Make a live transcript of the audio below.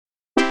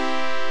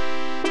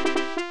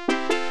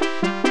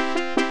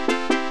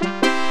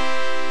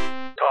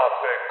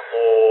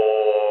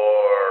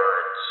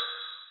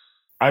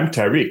I'm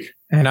Tyreek.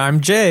 And I'm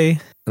Jay.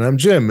 And I'm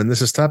Jim, and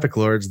this is Topic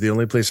Lords, the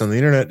only place on the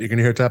internet you can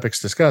hear topics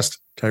discussed.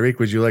 Tyreek,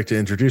 would you like to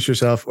introduce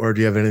yourself, or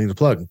do you have anything to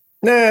plug?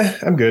 Nah,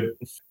 I'm good.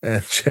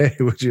 And Jay,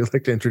 would you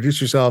like to introduce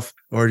yourself,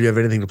 or do you have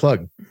anything to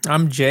plug?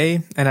 I'm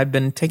Jay, and I've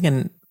been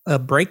taking a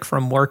break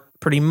from work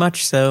pretty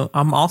much, so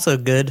I'm also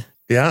good.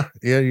 Yeah.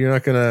 You're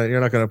not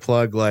gonna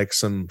plug like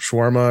some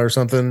shawarma or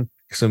something.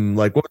 Some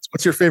like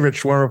what's your favorite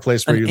shawarma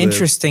place where you live? An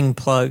interesting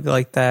plug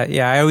like that.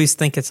 Yeah, I always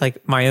think it's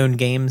like my own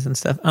games and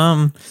stuff.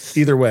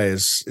 Either way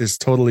is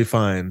totally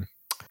fine.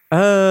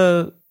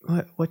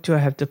 What do I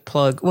have to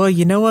plug? Well,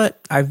 you know what?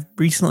 I've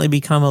recently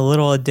become a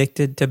little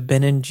addicted to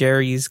Ben &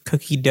 Jerry's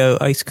cookie dough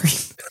ice cream.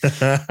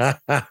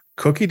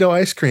 Cookie dough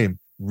ice cream,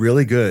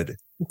 really good.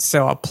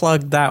 So I'll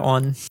plug that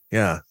one.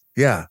 Yeah.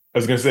 I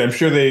was gonna say, I'm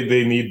sure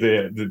they need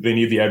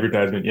the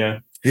advertisement. Yeah.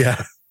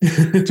 Do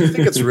you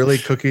think it's really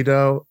cookie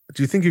dough?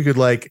 Do you think you could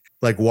like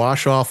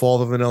wash off all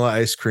the vanilla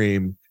ice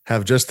cream,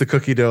 have just the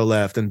cookie dough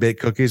left, and bake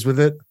cookies with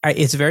it?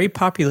 It's very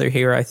popular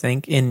here, I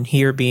think, in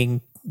here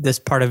being this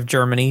part of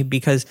Germany,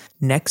 because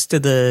next to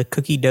the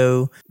cookie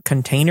dough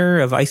container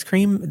of ice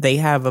cream, they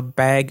have a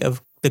bag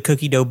of the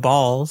cookie dough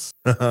balls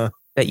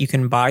that you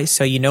can buy.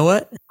 So you know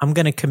what? I'm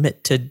going to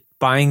commit to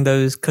buying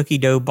those cookie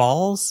dough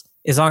balls.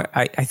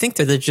 I think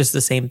they're just the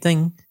same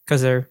thing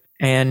because they're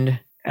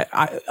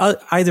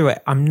either way.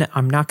 I'm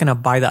not going to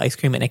buy the ice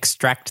cream and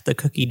extract the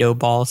cookie dough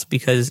balls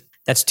because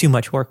that's too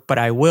much work. But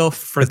I will,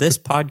 for this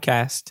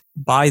podcast,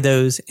 buy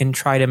those and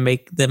try to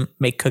make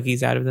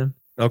cookies out of them.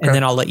 Okay. And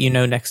then I'll let you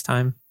know next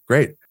time.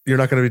 Great. You're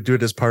not going to do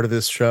it as part of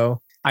this show?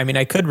 I mean,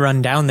 I could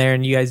run down there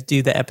and you guys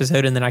do the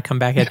episode and then I come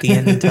back at the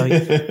end and tell you.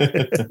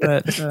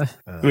 But,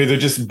 wait, they're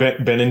just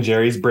Ben &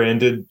 Jerry's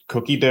branded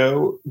cookie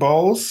dough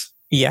balls?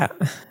 Yeah.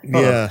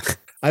 Yeah.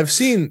 I've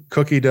seen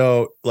cookie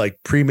dough, like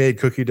pre-made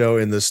cookie dough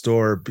in the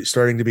store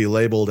starting to be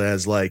labeled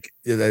as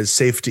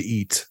safe to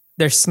eat.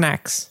 They're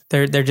snacks.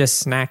 They're just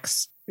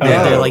snacks. Oh.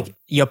 They're like,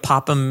 you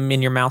pop them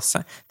in your mouth.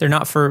 They're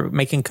not for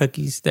making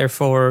cookies. They're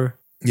for...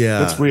 Yeah,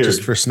 that's weird.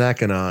 Just for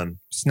snacking on.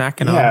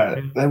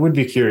 Yeah, I would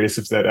be curious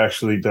if that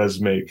actually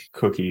does make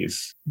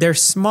cookies. They're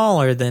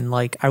smaller than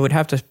I would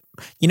have to.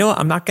 You know what?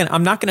 I'm not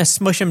gonna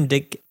smush them.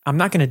 I'm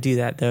not gonna do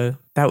that though.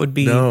 That would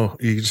be no.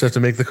 You just have to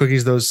make the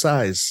cookies those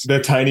size.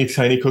 They're tiny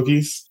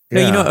cookies.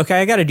 No, you know.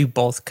 Okay, I got to do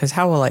both because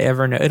how will I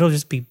ever know? It'll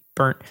just be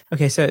burnt.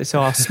 Okay, so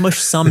I'll smush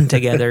some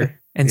together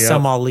and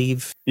some I'll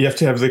leave. You have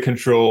to have the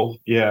control.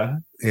 Yeah.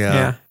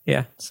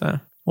 So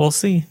we'll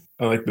see.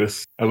 I like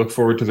this. I look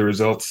forward to the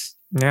results.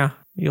 Yeah.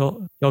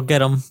 You'll get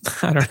them.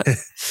 I don't know.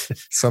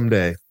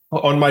 Someday.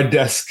 On my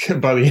desk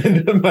by the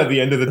end of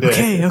the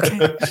day.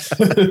 Okay.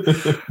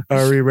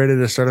 Are we ready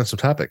to start on some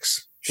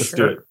topics? Let's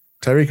do it.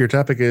 Tyreek, your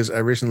topic is I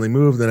recently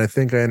moved and I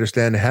think I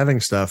understand having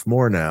stuff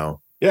more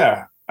now.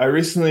 Yeah. I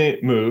recently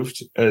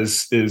moved,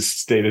 as is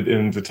stated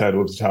in the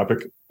title of the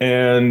topic.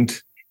 And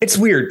it's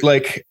weird.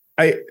 Like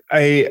I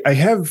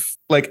have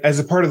as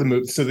a part of the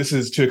move. So this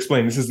is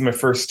my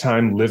first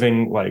time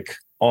living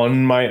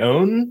on my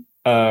own.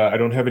 I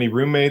don't have any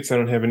roommates. I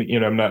don't have any,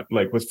 I'm not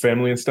with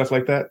family and stuff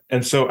like that.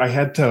 And so I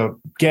had to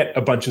get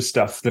a bunch of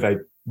stuff that I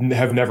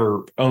have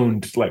never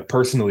owned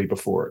personally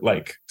before,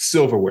 like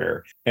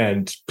silverware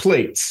and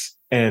plates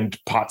and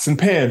pots and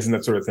pans and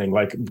that sort of thing.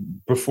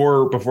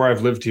 Before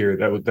I've lived here,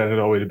 that had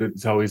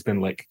always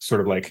been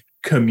sort of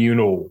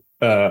communal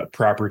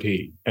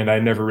property. And I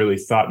never really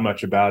thought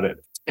much about it.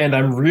 And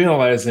I'm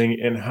realizing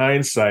in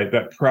hindsight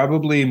that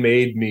probably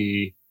made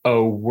me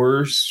a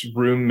worse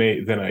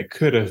roommate than I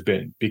could have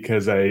been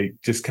because I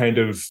just kind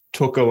of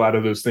took a lot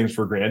of those things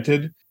for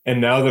granted.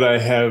 And now that I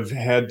have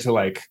had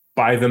to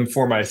buy them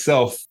for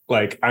myself,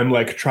 I'm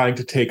trying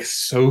to take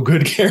so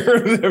good care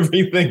of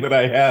everything that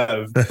I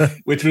have,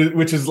 which is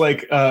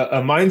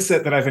a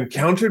mindset that I've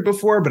encountered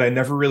before, but I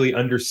never really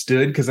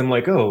understood because I'm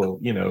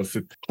if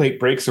a plate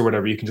breaks or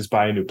whatever, you can just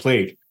buy a new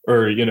plate.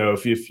 Or,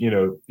 if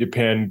your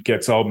pan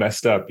gets all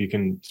messed up, you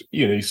can,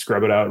 you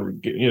scrub it out.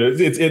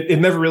 It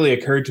never really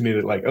occurred to me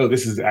that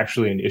this is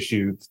actually an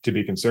issue to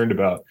be concerned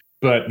about.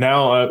 But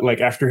now,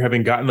 after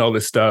having gotten all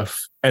this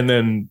stuff, and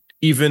then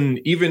even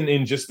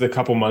in just the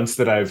couple months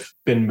that I've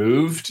been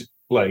moved,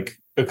 a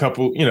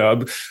couple,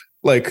 I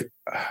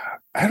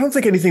don't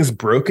think anything's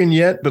broken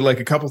yet, but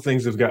a couple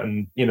things have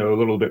gotten, a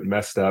little bit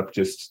messed up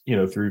just,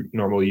 through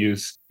normal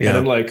use. Yeah.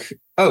 And I'm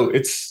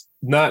it's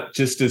not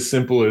just as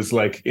simple as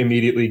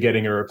immediately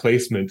getting a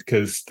replacement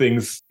because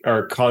things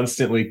are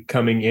constantly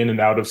coming in and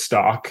out of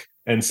stock.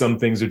 And some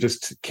things are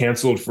just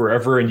canceled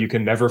forever and you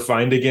can never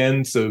find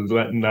again. So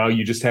now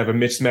you just have a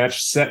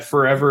mismatched set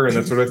forever and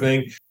that sort of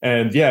thing.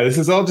 And yeah, this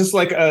is all just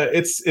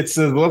it's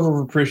a level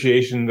of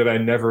appreciation that I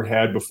never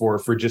had before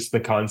for just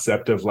the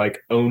concept of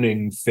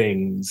owning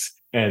things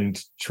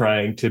and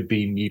trying to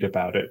be neat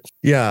about it.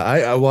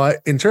 Yeah,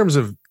 in terms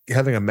of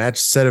having a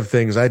matched set of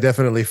things, I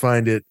definitely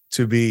find it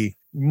to be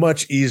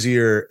much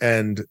easier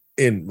and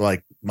in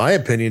my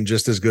opinion,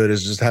 just as good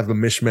as just have a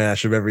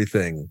mishmash of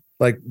everything.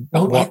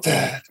 Don't like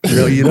that.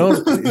 No, you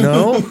don't?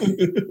 No?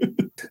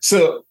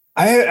 So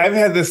I've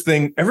had this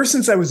thing ever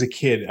since I was a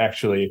kid,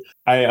 actually.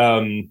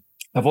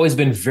 I've always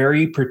been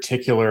very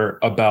particular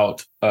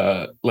about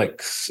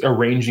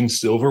arranging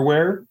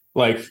silverware.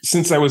 Like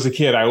since I was a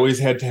kid, I always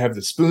had to have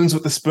the spoons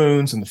with the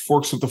spoons and the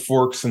forks with the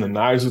forks and the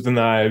knives with the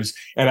knives.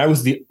 And I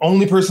was the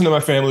only person in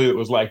my family that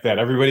was like that.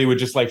 Everybody would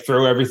just like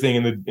throw everything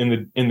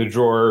in the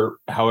drawer,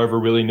 however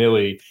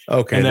willy-nilly.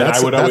 Okay, and then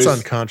that's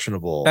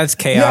unconscionable. That's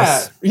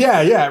chaos.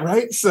 Yeah,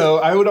 right. So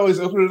I would always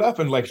open it up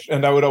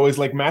and I would always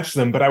like match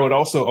them, but I would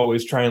also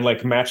always try and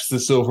like match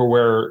the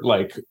silverware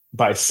like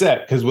by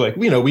set, because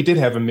we did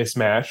have a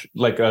mismatch,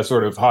 like a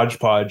sort of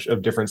hodgepodge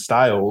of different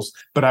styles,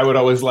 but I would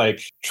always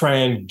like try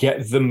and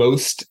get the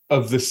most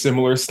of the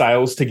similar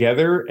styles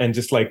together and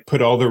just like put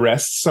all the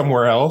rest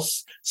somewhere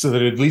else, so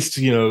that at least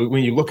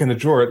when you look in the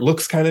drawer it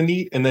looks kind of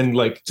neat, and then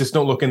like just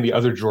don't look in the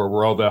other drawer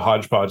where all the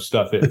hodgepodge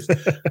stuff is.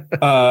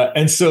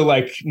 And so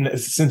like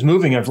since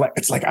moving, I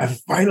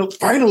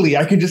finally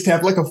I can just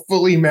have like a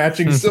fully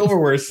matching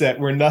silverware set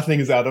where nothing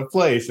is out of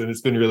place, and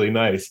it's been really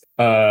nice.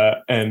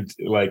 And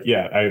like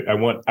I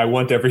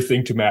want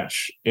everything to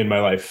match in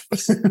my life.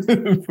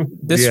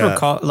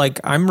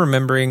 I'm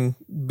remembering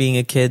being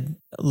a kid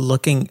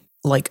looking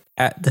like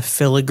at the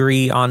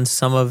filigree on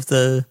some of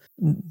the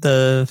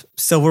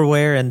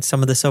silverware, and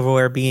some of the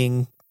silverware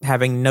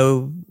having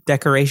no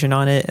decoration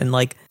on it, and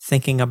like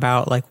thinking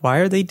about like why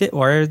are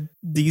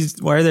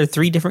there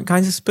three different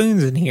kinds of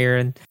spoons in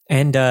here,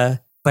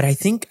 but I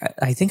think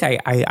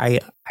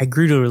I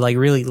grew to like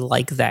really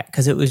like that,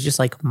 because it was just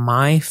like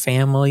my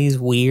family's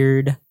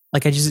weird.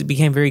 Like I just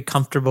became very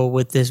comfortable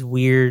with this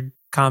weird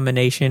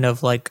combination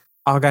of like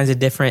all kinds of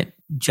different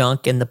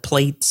junk in the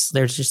plates.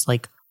 There's just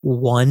like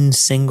one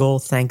single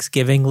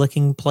Thanksgiving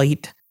looking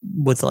plate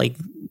with like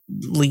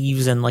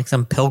leaves and like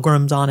some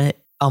pilgrims on it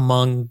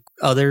among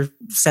other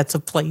sets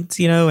of plates,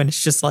 and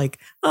it's just like,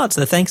 oh, it's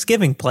the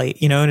Thanksgiving plate,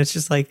 and it's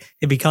just like,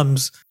 it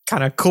becomes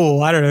kind of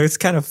cool. I don't know. It's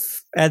kind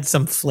of adds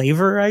some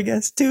flavor, I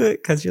guess, to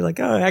it, because you're like,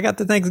 oh, I got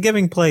the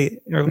Thanksgiving plate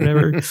or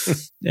whatever.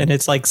 And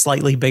it's like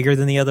slightly bigger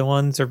than the other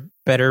ones, or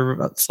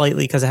better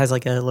slightly because it has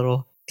like a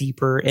little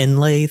deeper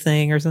inlay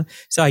thing or something.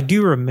 So I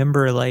do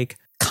remember like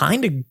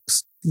kind of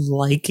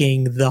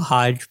liking the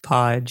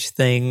hodgepodge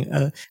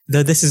thing,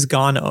 though this has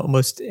gone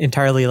almost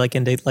entirely like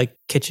into like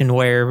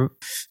kitchenware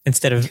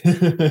instead of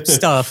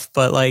stuff.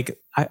 But like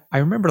I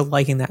remember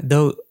liking that,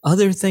 though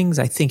other things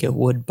I think it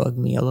would bug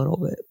me a little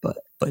bit, but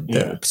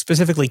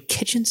specifically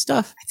kitchen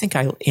stuff, I think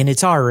and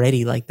it's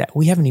already like that.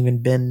 We haven't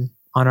even been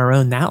on our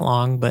own that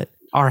long, but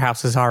our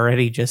house is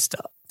already just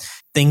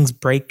things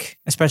break,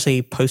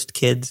 especially post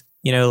kids.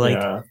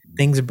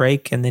 Things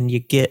break, and then you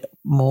get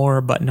more,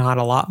 but not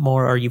a lot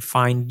more, or you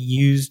find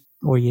used,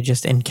 or you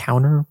just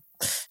encounter.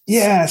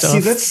 Yeah,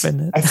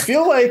 I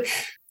feel like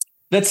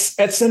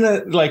that's in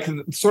a like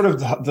sort of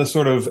the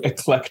sort of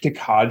eclectic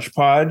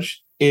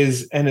hodgepodge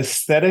is an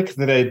aesthetic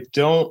that I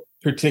don't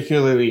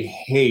particularly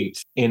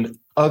hate in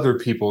other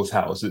people's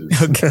houses.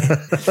 Okay.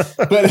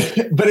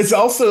 but it's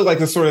also like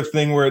the sort of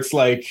thing where it's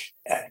like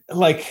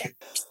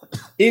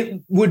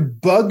it would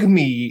bug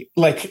me,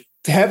 like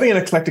having an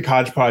eclectic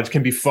hodgepodge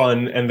can be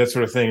fun and that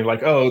sort of thing.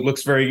 Like, oh, it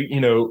looks very,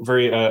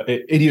 very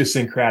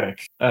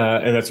idiosyncratic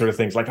and that sort of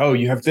things. Like, oh,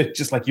 you have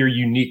just like your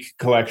unique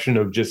collection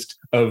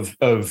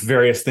of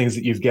various things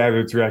that you've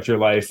gathered throughout your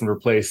life and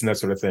replaced and that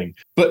sort of thing.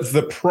 But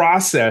the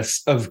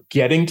process of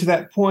getting to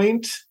that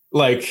point,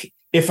 like,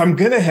 if I'm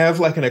going to have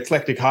like an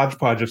eclectic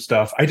hodgepodge of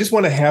stuff, I just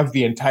want to have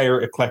the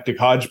entire eclectic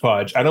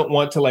hodgepodge. I don't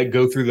want to like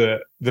go through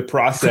the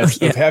process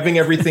of having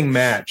everything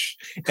match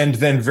and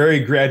then very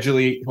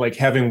gradually like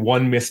having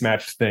one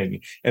mismatched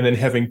thing and then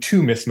having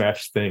two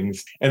mismatched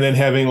things and then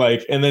having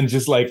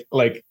just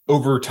like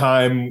over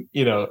time,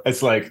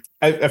 it's like,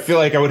 I feel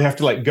like I would have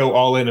to like go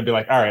all in and be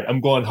like, all right, I'm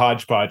going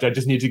hodgepodge. I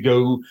just need to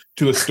go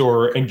to a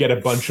store and get a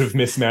bunch of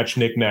mismatched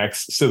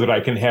knickknacks so that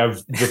I can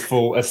have the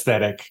full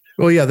aesthetic.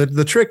 Well, yeah,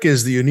 the trick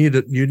is that you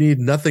need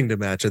nothing to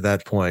match at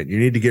that point. You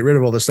need to get rid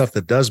of all the stuff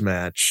that does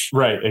match.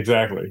 Right,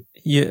 exactly.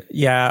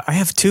 Yeah. I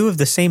have two of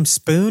the same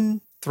spoon.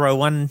 Throw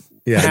one.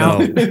 Yeah, no.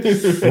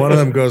 One of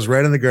them goes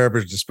right in the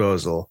garbage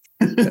disposal,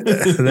 and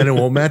then it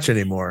won't match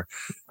anymore.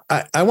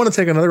 I want to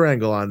take another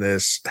angle on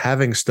this.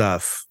 Having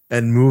stuff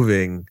and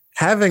moving.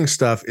 Having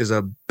stuff is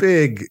a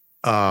big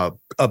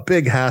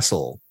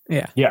hassle.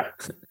 Yeah. Yeah.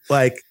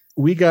 Like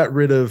we got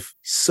rid of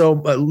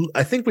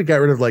I think we got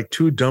rid of like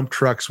 2 dump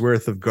trucks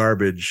worth of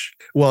garbage.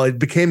 Well, it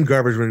became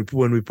garbage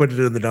when we put it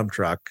in the dump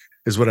truck,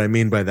 is what I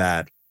mean by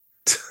that,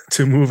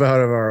 to move out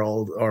of our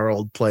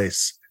old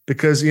place.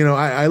 Because,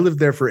 I lived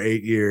there for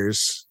 8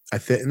 years. I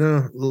think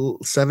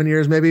 7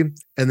 years maybe.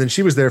 And then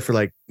she was there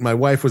for my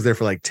wife was there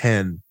for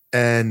 10.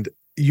 And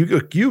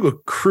you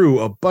accrue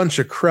a bunch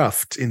of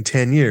cruft in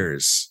 10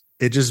 years.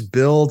 It just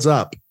builds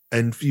up,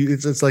 and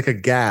it's like a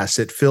gas.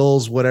 It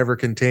fills whatever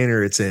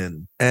container it's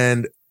in.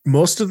 And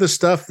most of the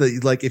stuff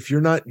that if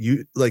you're not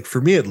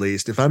for me at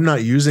least, if I'm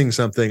not using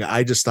something,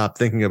 I just stop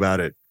thinking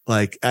about it.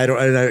 Like I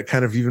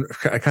kind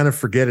of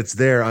forget it's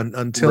there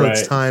until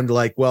It's time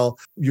to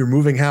you're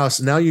moving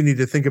house. Now you need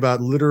to think about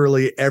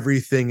literally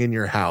everything in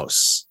your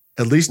house.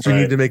 At least you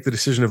need to make the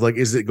decision of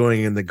is it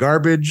going in the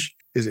garbage?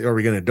 Are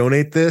we going to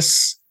donate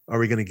this? Are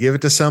we going to give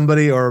it to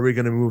somebody or are we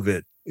going to move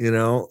it?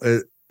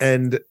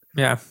 And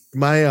Yeah.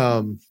 my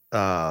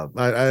I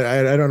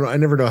don't know. I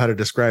never know how to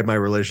describe my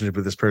relationship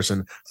with this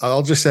person.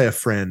 I'll just say a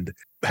friend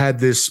had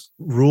this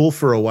rule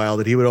for a while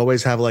that he would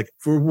always have, like,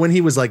 for when he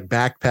was like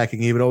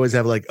backpacking, he would always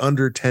have like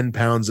under 10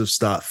 pounds of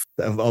stuff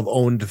of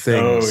owned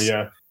things. Oh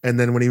yeah. And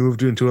then when he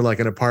moved into like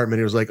an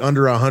apartment, it was like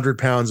under 100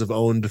 pounds of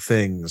owned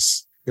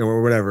things,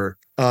 or whatever.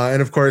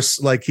 And of course,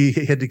 like he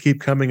had to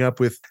keep coming up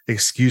with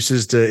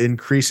excuses to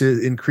increase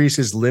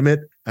his limit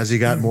as he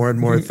got more and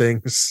more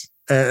things.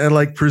 And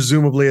like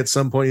presumably at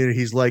some point,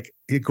 he's like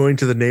going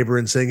to the neighbor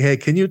and saying, "Hey,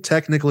 can you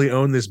technically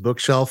own this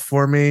bookshelf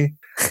for me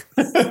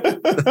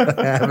that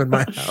I have in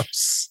my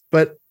house?"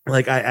 But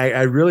like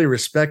I really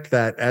respect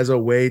that as a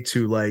way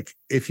to, like,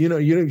 if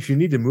if you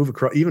need to move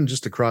across, even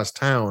just across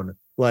town,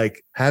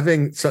 like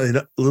having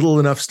little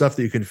enough stuff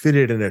that you can fit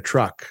it in a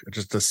truck,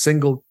 just a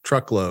single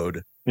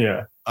truckload.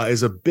 Yeah.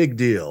 Is a big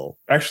deal.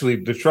 Actually,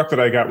 the truck that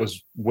I got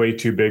was way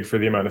too big for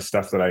the amount of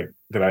stuff that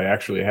I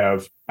actually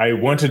have. I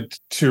wanted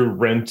to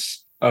rent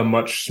a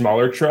much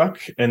smaller truck,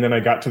 and then I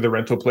got to the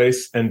rental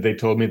place and they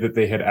told me that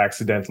they had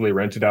accidentally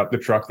rented out the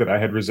truck that I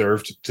had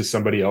reserved to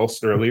somebody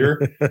else earlier.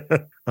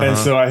 And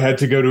so I had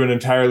to go to an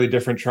entirely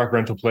different truck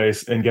rental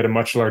place and get a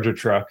much larger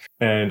truck,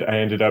 and I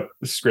ended up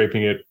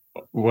scraping it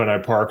when I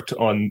parked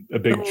on a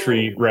big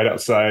tree right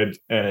outside,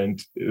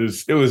 and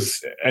it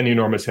was an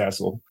enormous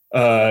hassle.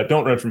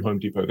 Don't rent from Home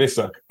Depot; they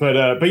suck.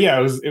 But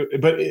yeah,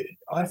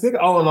 I think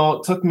all in all,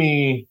 it took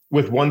me,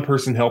 with one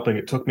person helping,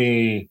 it took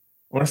me,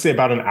 I want to say,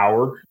 about an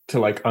hour to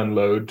like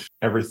unload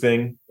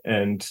everything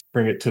and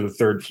bring it to the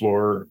third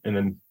floor, and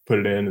then put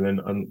it in, and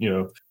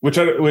then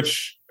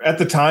which at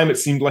the time it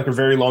seemed like a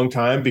very long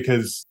time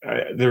because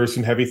there were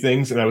some heavy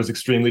things and I was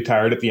extremely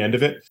tired at the end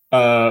of it.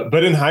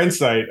 But in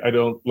hindsight, I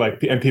don't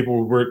like,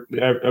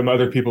 and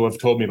other people have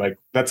told me, like,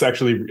 that's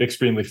actually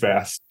extremely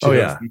fast.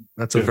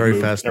 That's a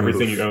very fast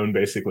everything move. you own,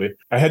 basically.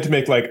 I had to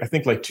make I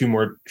think 2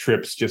 more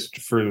trips just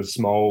for the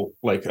small,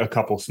 like a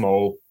couple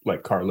small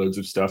like carloads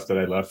of stuff that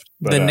I left.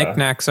 But, the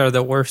knickknacks are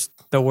the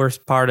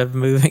worst part of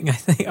moving. I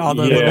think all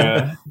the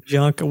little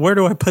junk. Where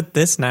do I put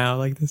this now?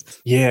 Like this.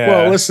 Yeah.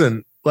 Well,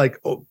 listen, like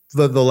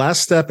the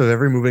last step of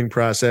every moving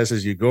process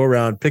is you go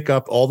around, pick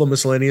up all the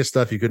miscellaneous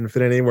stuff you couldn't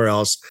fit anywhere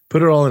else,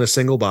 put it all in a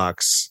single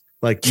box.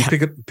 Like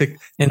you pick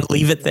and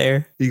leave it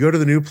there. You go to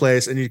the new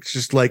place and you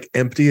just like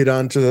empty it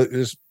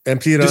onto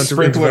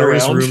sprinkle it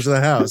various around rooms of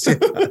the house.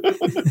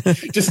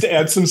 Just to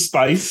add some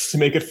spice to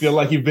make it feel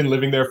like you've been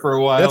living there for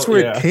a while. That's where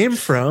it came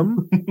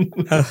from.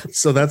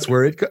 So that's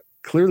where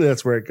clearly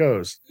that's where it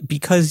goes.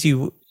 Because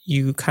you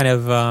kind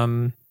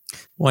of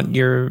want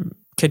your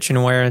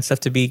kitchenware and stuff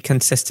to be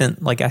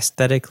consistent, like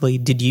aesthetically.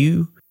 Did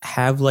you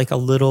have like a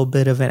little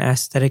bit of an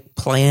aesthetic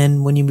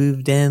plan when you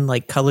moved in,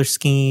 like color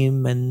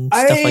scheme and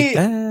stuff like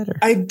that? Or?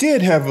 I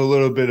did have a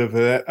little bit of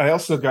that. I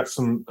also got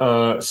some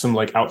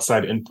like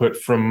outside input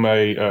from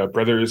my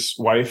brother's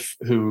wife,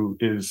 who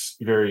is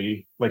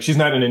very, like, she's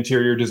not an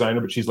interior designer,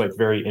 but she's like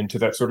very into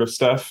that sort of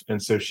stuff.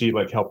 And so she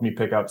like helped me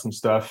pick out some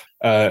stuff.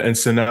 And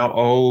so now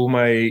all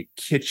my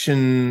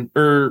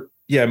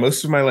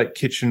most of my like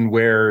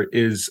kitchenware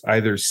is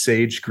either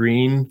sage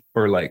green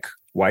or like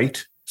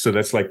white. So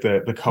that's like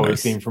the color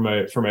theme for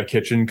my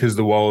kitchen, because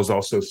the wall is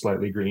also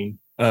slightly green.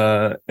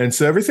 And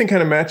so everything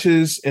kind of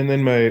matches. And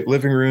then my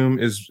living room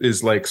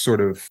is like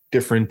sort of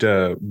different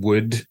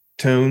wood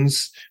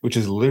tones, which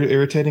is a little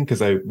irritating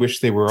because I wish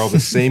they were all the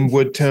same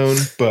wood tone,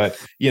 but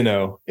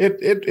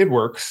it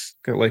works.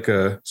 Got like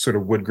a sort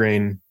of wood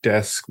grain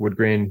desk, wood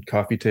grain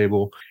coffee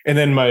table. And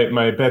then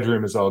my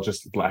bedroom is all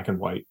just black and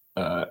white.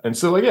 And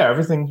so like, yeah,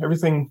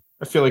 everything,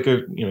 I feel like,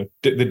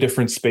 the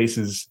different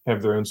spaces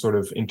have their own sort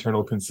of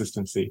internal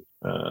consistency,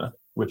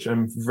 which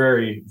I'm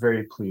very,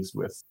 very pleased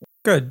with.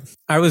 Good.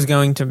 I was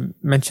going to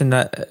mention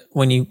that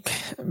when you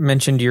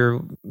mentioned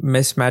your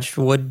mismatched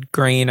wood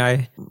grain,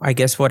 I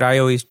guess what I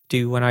always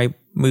do when I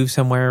move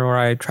somewhere or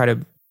I try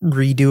to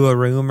redo a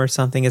room or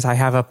something is I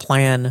have a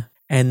plan,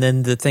 and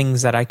then the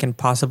things that I can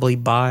possibly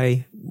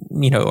buy,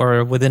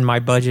 or within my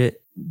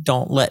budget,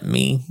 don't let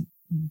me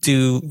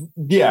do.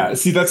 Yeah,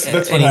 see, that's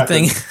what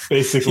anything. Happens,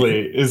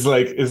 basically is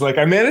like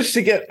I managed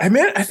to get, I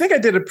think I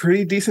did a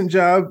pretty decent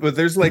job, but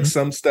there's like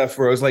some stuff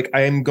where I was like,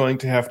 I am going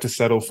to have to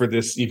settle for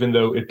this even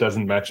though it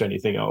doesn't match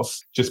anything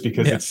else, just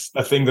because it's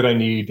a thing that I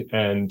need,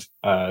 and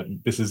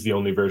this is the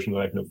only version that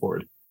I can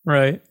afford.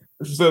 Right.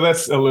 So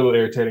that's a little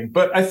irritating,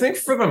 but I think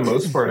for the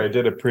most part I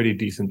did a pretty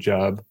decent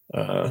job.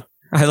 I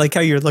like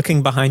how you're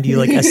looking behind you,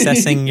 like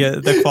assessing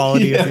the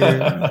quality of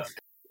your.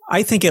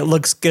 I think it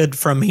looks good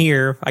from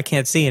here. I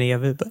can't see any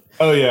of it, but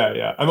oh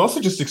yeah. I'm also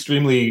just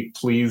extremely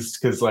pleased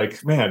because,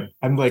 like, man,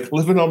 I'm like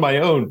living on my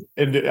own,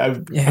 and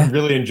I'm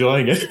really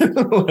enjoying it.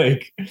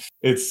 Like,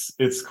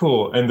 it's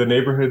cool, and the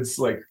neighborhood's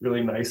like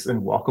really nice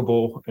and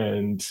walkable,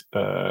 and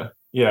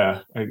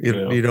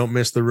you don't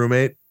miss the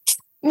roommate?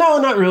 No,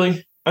 not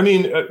really. I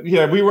mean,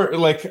 we were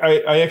like,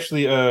 I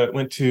actually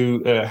went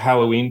to a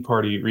Halloween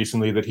party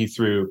recently that he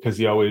threw, because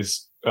he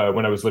always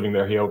when I was living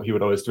there, he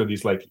would always throw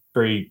these like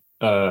very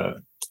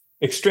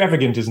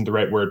extravagant isn't the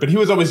right word, but he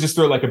was always just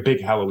throw like a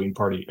big Halloween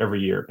party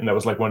every year. And that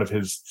was like one of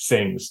his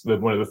things,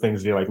 one of the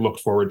things he like looked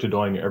forward to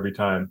doing every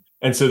time.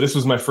 And so this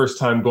was my first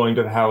time going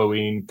to the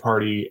Halloween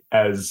party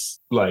as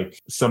like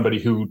somebody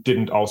who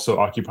didn't also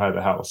occupy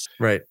the house.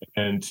 Right.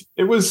 And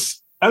it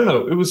was, I don't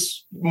know, it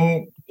was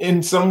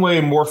in some way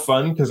more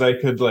fun because I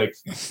could like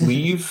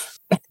leave.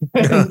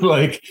 And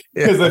like,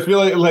 because I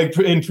feel like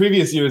in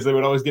previous years, I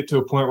would always get to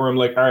a point where I'm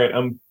like, all right,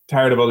 I'm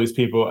tired of all these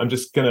people. I'm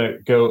just going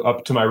to go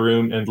up to my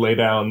room and lay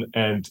down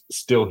and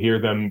still hear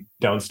them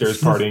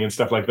downstairs partying and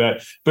stuff like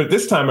that. But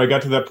this time I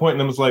got to that point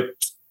and I was like,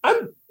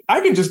 I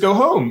can just go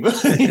home.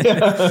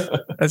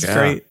 That's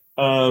great.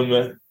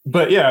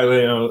 But yeah,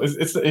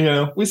 it's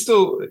we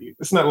still,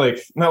 it's not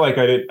like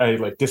I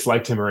like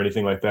disliked him or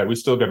anything like that. We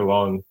still get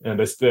along.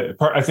 And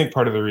I think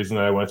part of the reason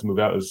that I wanted to move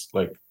out is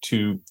like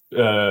to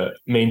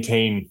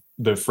maintain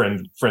the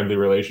friendly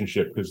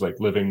relationship, because like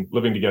living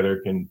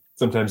together can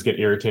sometimes get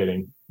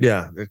irritating.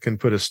 Yeah, it can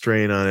put a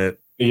strain on it.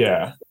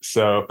 Yeah.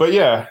 So, but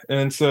yeah,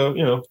 and so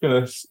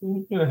gonna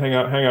hang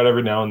out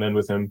every now and then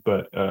with him.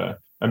 But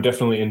I'm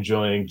definitely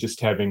enjoying just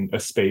having a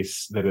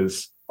space that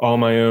is all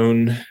my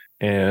own,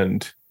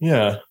 and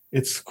yeah,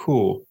 it's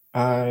cool.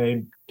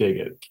 I dig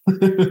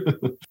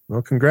it.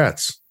 Well,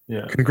 congrats.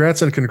 Yeah.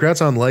 Congrats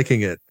on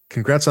liking it.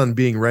 Congrats on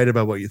being right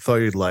about what you thought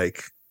you'd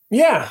like.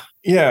 Yeah.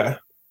 Yeah.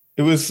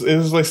 It was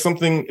like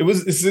something,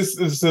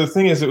 the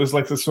thing is, it was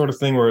like the sort of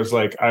thing where it was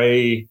like,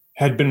 I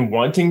had been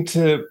wanting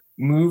to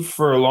move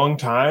for a long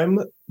time,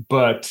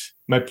 but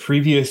my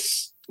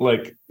previous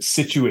like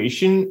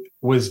situation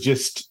was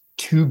just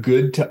too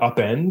good to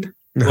upend.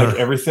 Like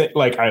everything,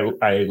 like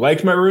I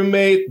liked my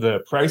roommate, the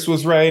price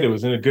was right, it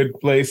was in a good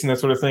place and that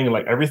sort of thing. And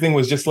like everything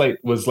was just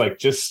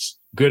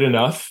good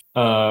enough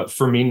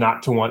for me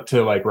not to want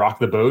to like rock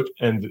the boat.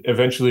 And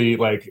eventually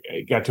like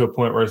it got to a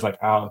point where it's like,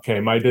 oh,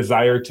 okay, my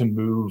desire to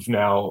move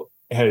now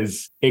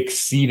has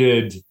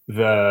exceeded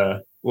my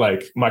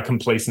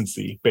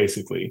complacency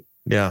basically.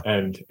 Yeah.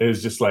 And it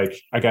was just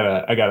like, I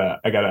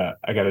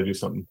gotta do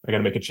something. I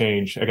gotta make a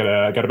change. I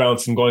gotta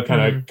bounce. I'm going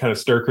kind of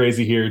stir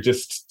crazy here.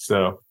 Just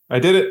so I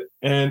did it,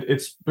 and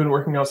it's been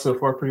working out so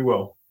far pretty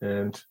well.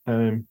 And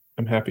I'm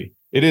happy.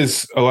 It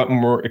is a lot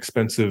more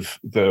expensive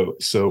though,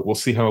 so we'll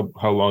see how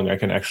long I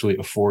can actually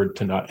afford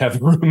to not have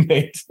a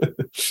roommate.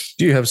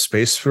 Do you have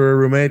space for a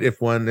roommate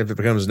if it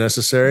becomes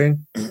necessary?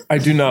 I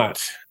do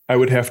not. I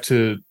would have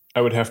to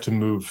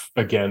move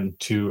again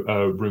to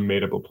a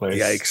roommateable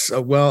place.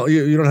 Yikes! Well,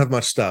 you don't have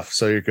much stuff,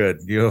 so you're good.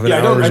 You have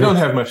I don't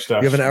have much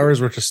stuff. You have an hour's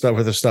worth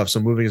of stuff, so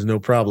moving is no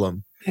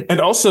problem.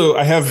 And also,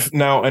 I have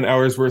now an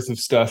hour's worth of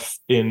stuff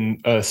in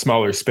a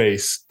smaller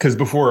space, because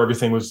before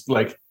everything was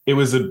like, it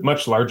was a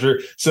much larger.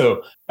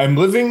 So I'm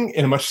living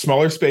in a much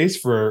smaller space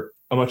for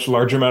a much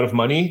larger amount of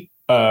money,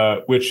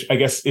 which I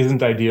guess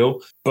isn't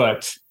ideal,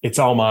 but it's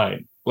all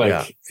mine.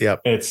 Like, yeah.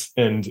 It's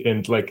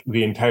and like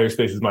the entire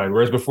space is mine.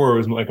 Whereas before it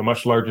was like a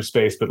much larger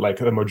space, but like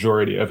the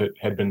majority of it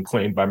had been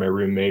claimed by my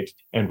roommate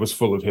and was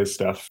full of his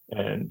stuff.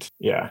 And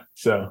yeah,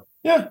 so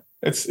yeah,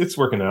 it's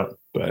working out.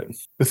 But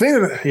the thing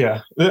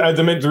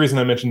the reason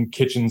I mentioned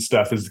kitchen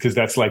stuff is because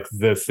that's like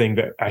the thing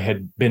that I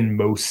had been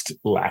most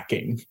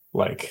lacking.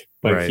 Like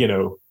right.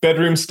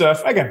 Bedroom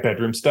stuff. I got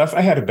bedroom stuff.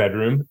 I had a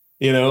bedroom.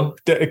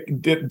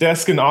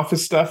 Desk and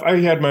office stuff. I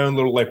had my own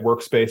little like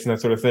workspace and that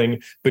sort of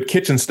thing. But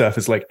kitchen stuff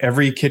is like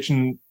every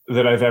kitchen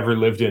that I've ever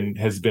lived in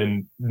has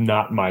been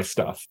not my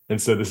stuff.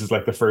 And so this is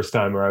like the first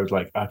time where I was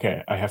like,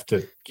 okay, I have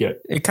to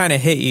get. It kind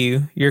of hit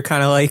you. You're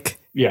kind of like.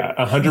 Yeah,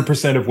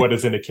 100% of what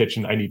is in a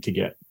kitchen I need to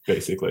get,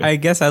 basically. I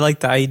guess I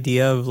like the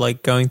idea of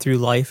like going through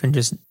life and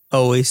just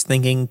always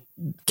thinking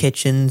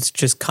kitchens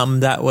just come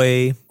that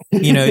way.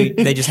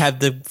 They just have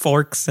the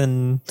forks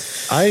and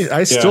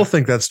I still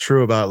think that's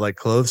true about like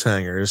clothes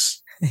hangers.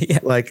 Yeah.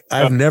 Like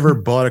I've never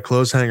bought a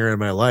clothes hanger in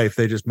my life.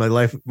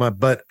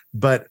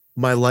 But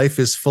my life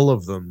is full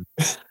of them.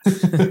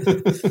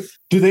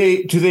 Do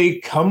they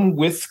come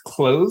with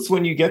clothes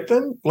when you get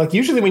them? Like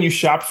usually when you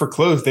shop for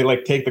clothes, they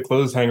like take the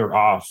clothes hanger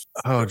off.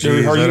 Oh,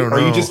 geez, are don't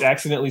know. You just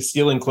accidentally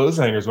stealing clothes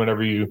hangers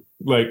whenever you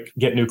like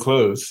get new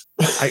clothes?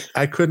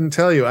 I couldn't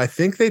tell you. I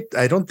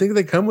don't think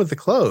they come with the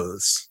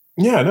clothes.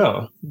 Yeah,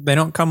 no, they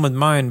don't come with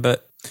mine,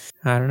 but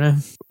I don't know.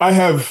 I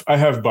have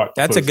bought.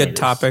 That's a good hangers.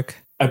 Topic.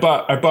 I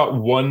bought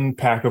one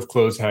pack of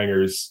clothes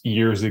hangers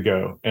years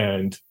ago,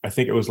 and I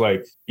think it was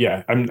like,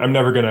 yeah, I'm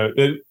never gonna.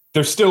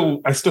 I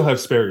still have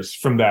spares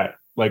from that.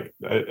 Like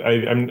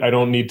I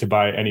don't need to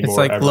buy any more. It's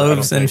like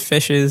loaves and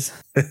fishes.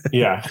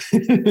 Yeah,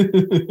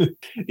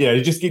 yeah.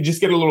 You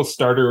just get a little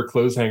starter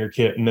clothes hanger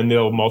kit, and then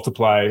they'll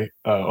multiply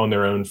on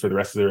their own for the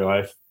rest of their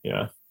life.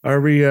 Yeah. Are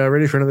we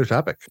ready for another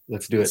topic?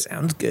 Let's do it.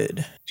 Sounds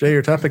good. Jay,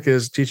 your topic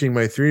is teaching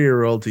my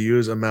 3-year-old to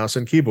use a mouse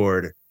and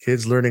keyboard.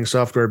 Kids learning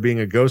software being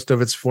a ghost of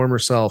its former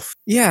self.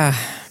 Yeah.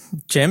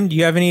 Jim, do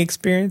you have any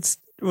experience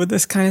with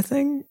this kind of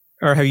thing?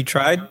 Or have you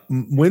tried?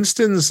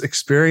 Winston's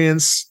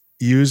experience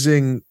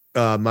using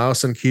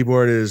mouse and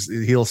keyboard is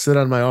he'll sit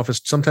on my office.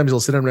 Sometimes he'll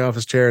sit on my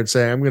office chair and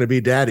say, I'm going to be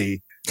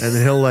daddy. And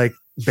then he'll like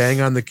bang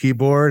on the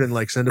keyboard and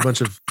like send a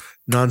bunch of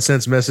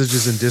nonsense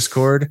messages in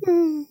Discord.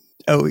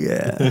 Oh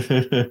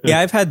yeah. Yeah,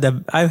 I've had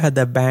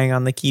the bang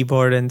on the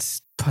keyboard and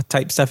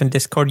type stuff in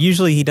Discord.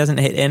 Usually he doesn't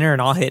hit enter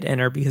and I'll hit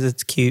enter because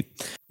it's cute.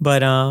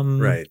 But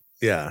Right.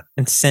 Yeah.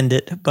 and send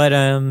it. But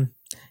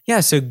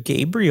yeah, so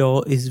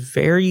Gabriel is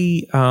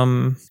very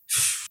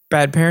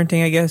bad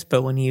parenting, I guess,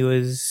 but when he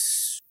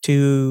was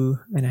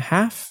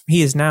 2.5,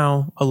 he is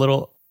now a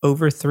little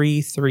over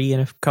three in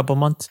a couple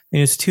months. When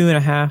he was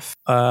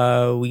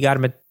 2.5, we got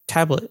him a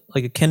tablet,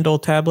 like a Kindle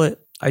tablet.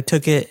 I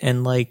took it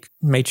and like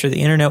made sure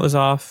the internet was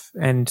off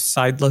and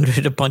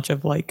sideloaded a bunch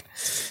of like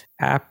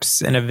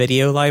apps and a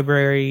video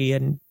library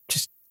and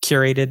just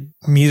curated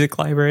music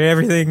library,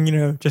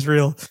 everything, just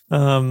real.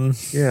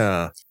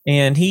 Yeah.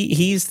 And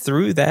he's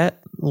through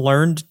that,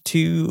 learned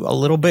to a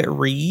little bit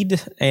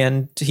read,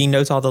 and he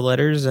knows all the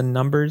letters and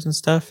numbers and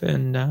stuff.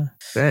 And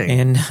Dang.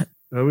 and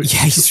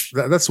yeah,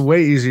 that's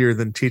way easier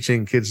than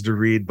teaching kids to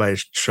read by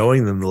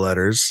showing them the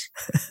letters.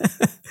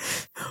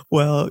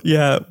 well,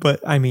 yeah, but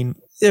I mean,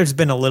 there's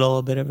been a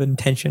little bit of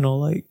intentional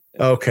like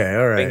okay,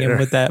 all right,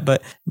 with that,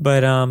 but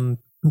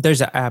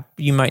there's an app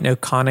you might know,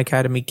 Khan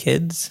Academy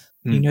Kids.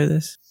 You know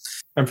this?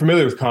 I'm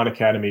familiar with Khan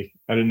Academy.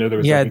 I didn't know there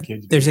was a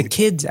kids. There's a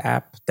kids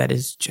app that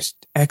is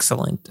just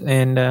excellent,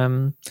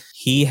 and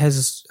he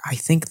has. I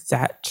think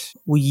that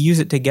we use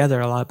it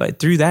together a lot, but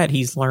through that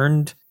he's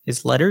learned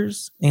his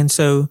letters. And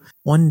so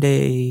one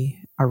day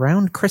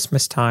around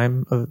Christmas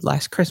time of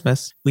last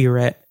Christmas, we were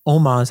at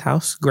Oma's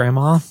house,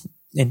 grandma,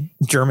 and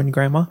German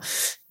grandma.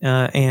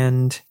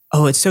 And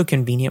it's so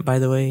convenient, by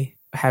the way,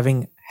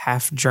 having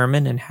half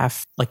German and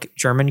half like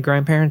German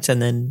grandparents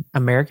and then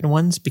American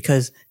ones,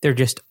 because they're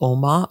just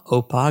Oma,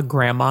 Opa,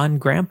 Grandma, and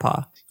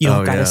Grandpa. You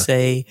don't gotta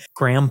say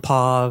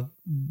Grandpa,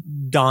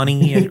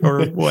 Donnie,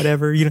 or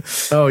whatever.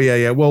 Oh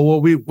yeah.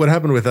 Well, what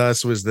happened with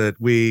us was that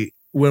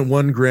when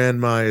one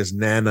grandma is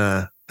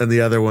Nana and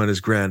the other one is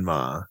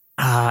Grandma.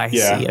 I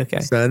see. Okay.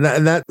 So, and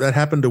that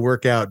happened to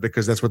work out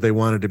because that's what they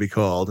wanted to be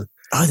called.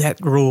 Oh, that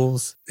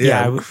rules.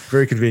 Yeah,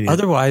 very convenient.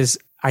 Otherwise,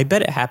 I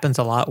bet it happens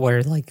a lot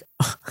where like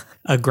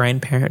a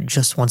grandparent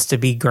just wants to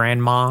be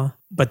grandma,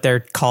 but they're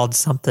called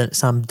some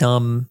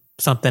dumb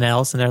something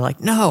else, and they're like,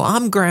 "No,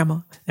 I'm grandma."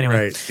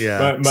 Anyway, right?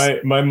 Yeah.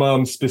 My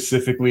mom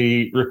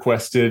specifically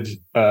requested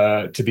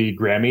to be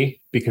Grammy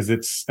because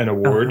it's an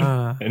award.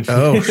 And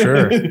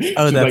sure.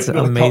 That's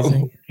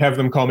amazing. Have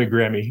them call me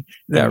Grammy.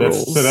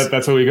 Rules. So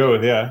that's what we go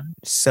with. Yeah.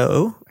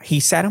 So he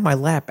sat on my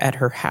lap at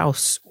her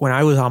house when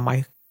I was on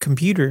my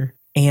computer,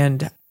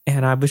 and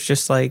I was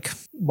just like,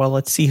 well,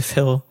 let's see if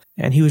he'll.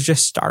 And he was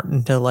just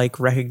starting to like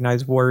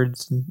recognize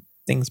words and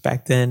things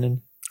back then,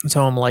 and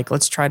so I'm like,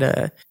 let's try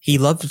to. He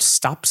loved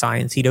stop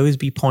signs. He'd always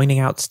be pointing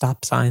out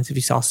stop signs if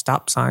he saw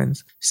stop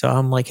signs. So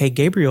I'm like, hey,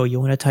 Gabriel, you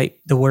want to type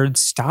the word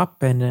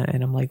stop? And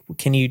I'm like,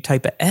 can you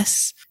type a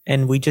S?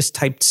 And we just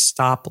typed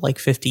stop like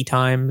 50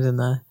 times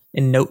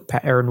in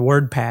Notepad or in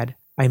WordPad.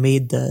 I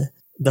made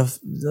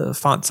the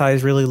font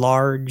size really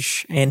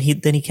large, and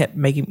he kept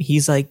making.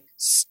 He's like,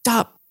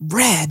 stop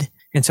red,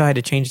 and so I had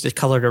to change the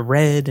color to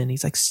red. And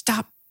he's like,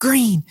 stop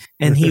green,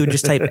 and he would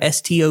just type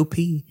STOP,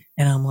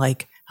 and I'm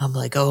like,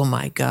 oh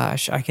my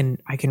gosh, I can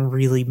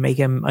really make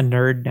him a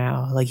nerd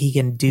now. Like he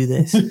can do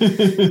this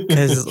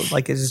because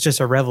like it's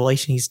just a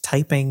revelation. He's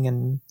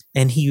typing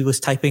and he was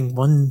typing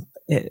one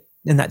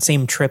in that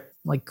same trip,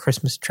 like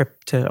Christmas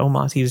trip to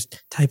Oma's. He was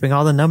typing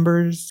all the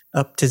numbers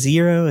up to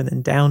 0 and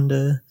then down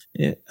to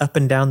up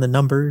and down the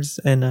numbers.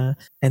 And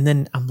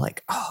then I'm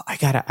like, oh, I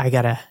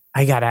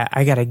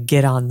gotta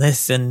get on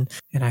this. And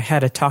I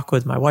had a talk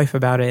with my wife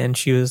about it, and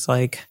she was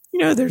like,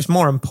 there's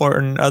more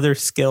important other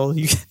skills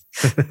you can.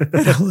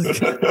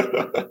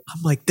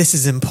 I'm like, this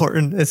is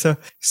important. And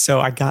so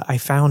I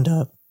found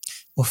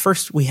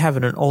first we have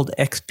an old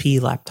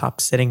XP laptop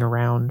sitting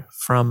around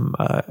from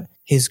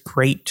his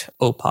great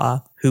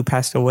Opa who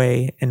passed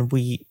away, and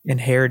we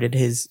inherited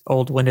his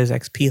old Windows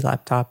XP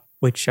laptop,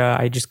 which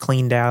I just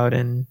cleaned out,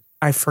 and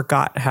I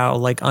forgot how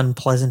like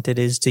unpleasant it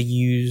is to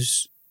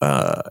use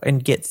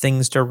and get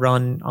things to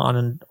run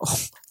on.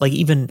 Like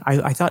even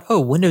I thought,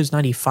 Windows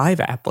 95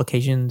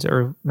 applications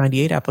or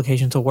 98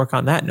 applications will work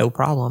on that, no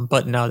problem.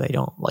 But no, they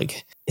don't.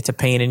 Like it's a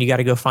pain, and you got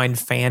to go find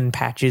fan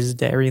patches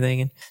to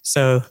everything. And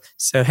so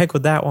heck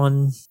with that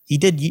one. He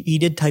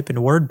did type in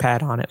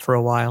WordPad on it for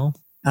a while,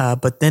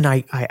 but then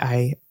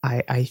I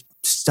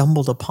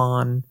stumbled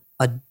upon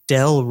a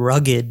Dell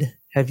Rugged.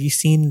 Have you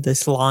seen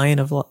this line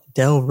of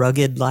Dell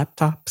Rugged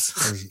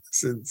laptops?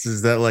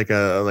 Is that like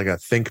a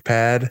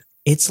ThinkPad?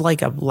 It's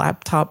like a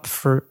laptop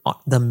for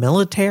the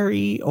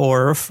military,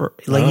 or for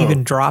like you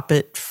can drop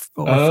it.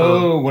 One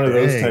of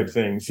those type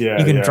things. Yeah,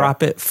 you can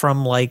drop it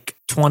from like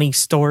 20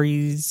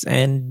 stories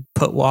and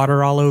put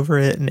water all over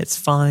it, and it's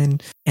fine.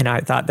 And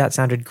I thought that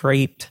sounded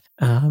great,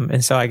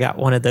 and so I got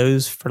one of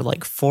those for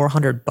like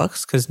 $400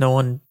 because no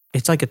one.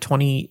 It's like a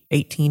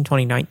 2018,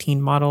 2019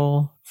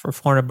 model for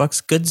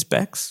 $400, good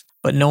specs,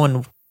 but no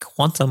one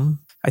wants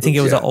them. I think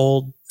it was an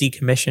old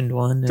decommissioned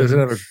one. Does it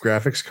have a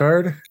graphics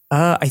card?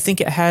 I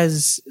think it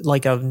has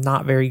like a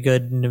not very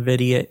good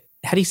NVIDIA.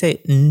 How do you say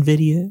it?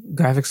 NVIDIA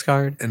graphics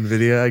card?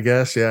 NVIDIA, I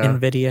guess. Yeah.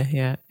 NVIDIA.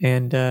 Yeah.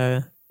 And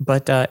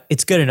but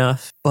it's good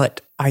enough.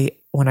 But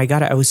when I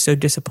got it, I was so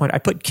disappointed. I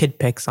put Kid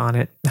Pics on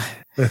it,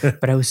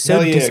 but I was so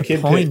Hell yeah,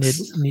 disappointed. Kid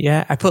Pics.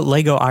 Yeah, I put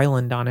Lego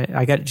Island on it.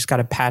 I just got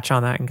a patch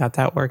on that and got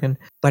that working.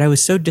 But I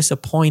was so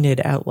disappointed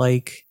at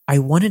like I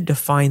wanted to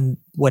find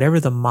whatever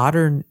the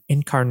modern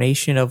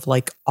incarnation of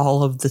like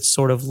all of the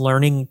sort of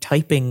learning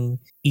typing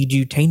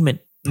edutainment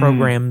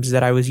programs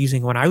that I was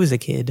using when I was a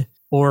kid,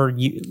 or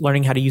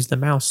learning how to use the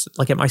mouse.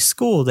 Like at my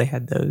school, they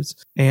had those.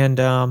 And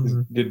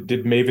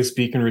did Mavis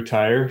Beacon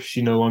retire?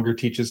 She no longer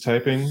teaches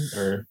typing,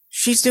 or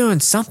she's doing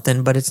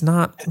something, but it's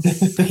not.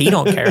 He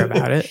don't care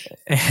about it.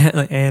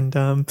 And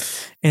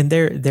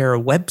there are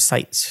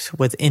websites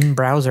with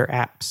in-browser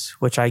apps,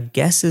 which I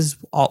guess is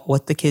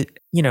what the kid.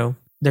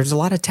 There's a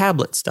lot of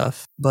tablet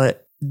stuff,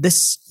 but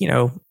this,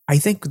 I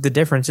think the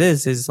difference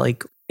is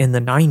like in the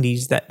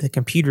 90s that the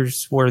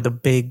computers were the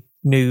big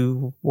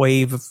new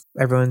wave of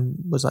everyone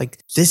was like,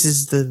 this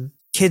is the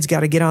kids got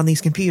to get on these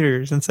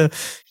computers. And so,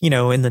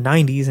 in the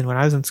 90s and when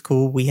I was in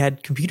school, we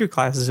had computer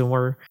classes and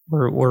we're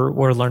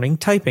learning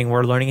typing.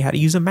 We're learning how to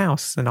use a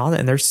mouse and all that.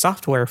 And there's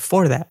software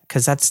for that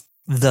because that's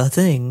the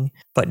thing.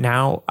 But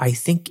now I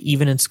think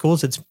even in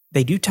schools,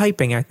 they do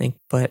typing, I think,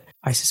 but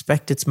I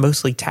suspect it's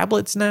mostly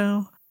tablets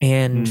now.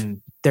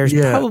 And there's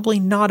probably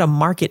not a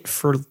market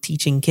for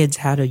teaching kids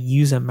how to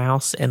use a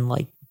mouse and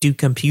like do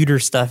computer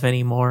stuff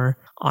anymore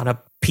on a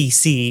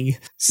PC.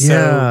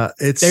 So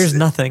there's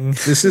nothing.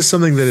 This is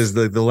something that is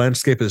the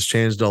landscape has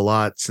changed a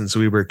lot since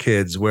we were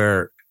kids,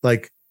 where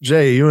like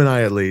Jay, you and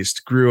I at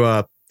least grew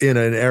up in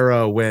an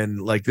era when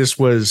like this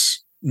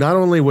was not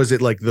only was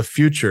it like the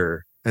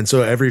future. And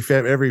so every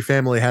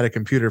family had a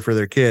computer for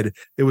their kid.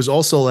 It was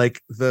also like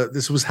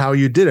this was how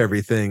you did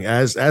everything.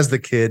 As the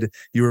kid,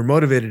 you were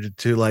motivated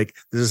to like,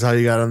 this is how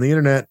you got on the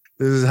internet.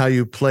 This is how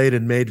you played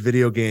and made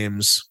video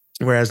games.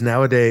 Whereas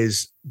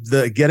nowadays,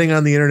 the getting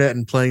on the internet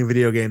and playing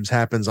video games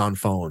happens on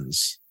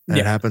phones and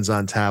it happens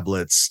on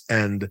tablets.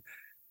 And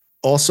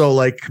also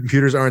like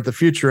computers aren't the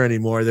future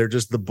anymore. They're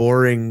just the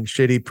boring,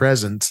 shitty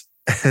present.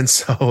 And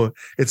so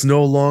it's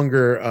no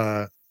longer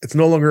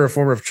a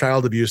form of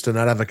child abuse to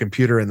not have a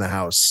computer in the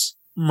house.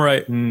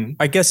 Right.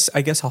 I guess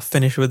I'll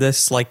finish with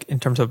this, like in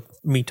terms of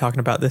me talking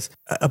about this.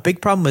 A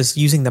big problem was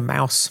using the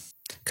mouse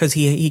because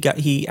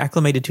he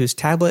acclimated to his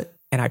tablet,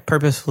 and I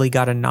purposefully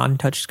got a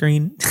non-touch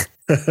screen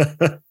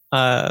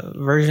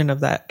version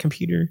of that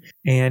computer,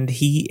 and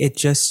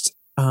it's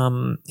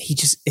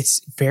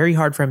very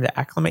hard for him to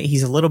acclimate.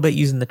 He's a little bit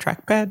using the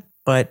trackpad,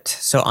 but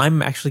so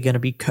I'm actually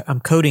going to I'm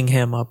coding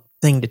him a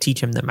thing to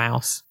teach him the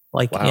mouse,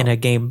 like in a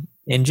game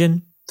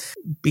engine.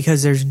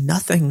 Because there's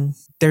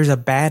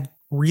a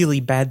really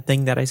bad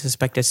thing that I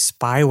suspect is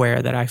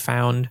spyware that I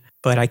found,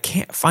 but I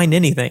can't find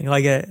anything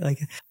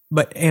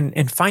but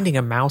finding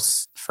a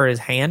mouse for his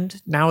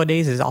hand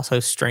nowadays is also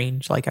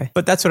strange.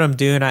 But that's what I'm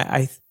doing.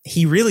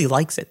 He really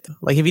likes it though.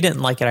 Like if he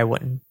didn't like it, I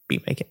wouldn't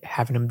be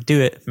making him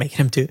do it.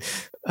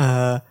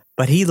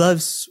 But he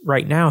loves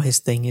right now. His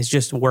thing is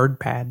just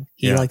WordPad.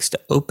 He likes to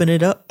open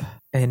it up,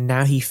 and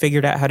now he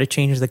figured out how to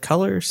change the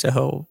color. So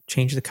he'll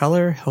change the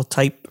color. He'll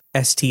type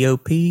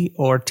STOP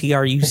or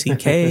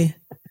TRUCK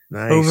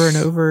Nice. over and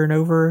over and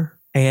over.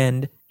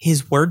 And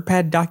his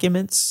WordPad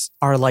documents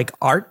are like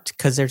art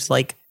because there's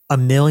like a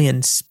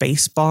million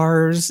space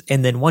bars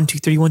and then 1, 2,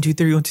 3, 1, 2,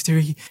 3, 1, 2,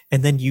 3.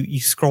 And then you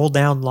scroll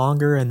down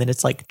longer and then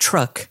it's like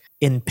truck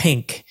in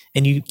pink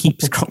and you keep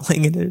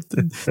scrolling and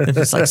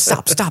it's like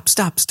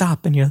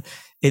stop. And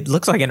it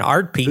looks like an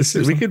art piece.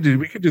 We could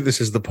do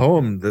this as the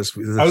poem. This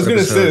I was going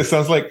to say, it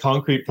sounds like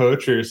concrete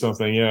poetry or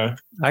something. Yeah.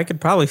 I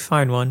could probably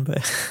find one,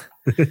 but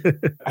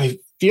I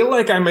feel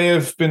like I may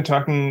have been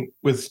talking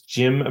with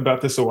Jim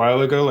about this a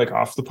while ago, like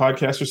off the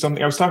podcast or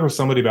something. I was talking with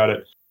somebody about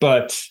it,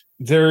 but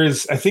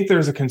I think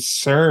there's a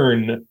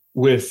concern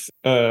with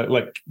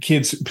like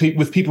kids,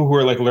 with people who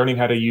are like learning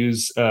how to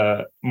use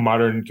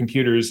modern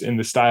computers in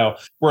the style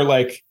where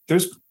like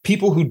there's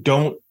people who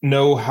don't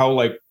know how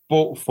like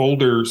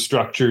folder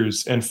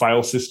structures and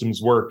file systems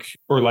work,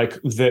 or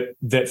like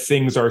that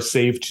things are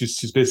saved to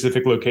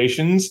specific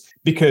locations,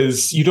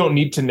 because you don't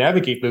need to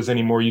navigate those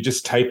anymore. You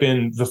just type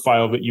in the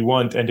file that you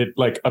want and it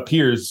like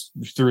appears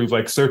through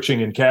like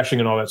searching and caching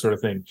and all that sort of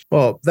thing.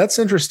 Well, that's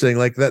interesting.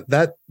 Like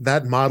that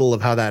model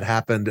of how that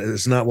happened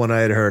is not one I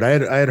had heard. I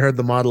had heard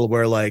the model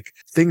where like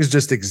things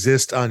just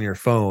exist on your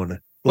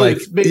phone. Like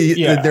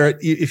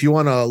if you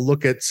want to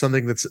look at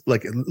something that's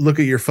like, look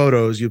at your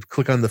photos, you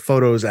click on the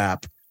Photos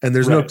app. And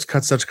there's no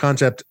such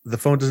concept. The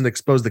phone doesn't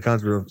expose the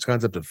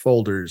concept of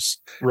folders.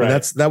 Right.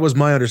 And that was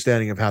my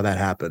understanding of how that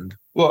happened.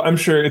 Well, I'm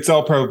sure it's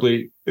all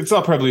probably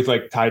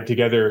like tied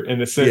together in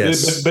the same,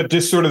 yes. but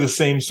just sort of the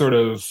same sort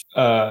of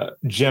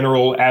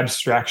general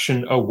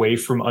abstraction away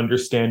from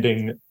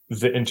understanding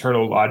the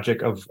internal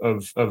logic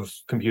of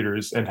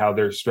computers and how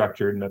they're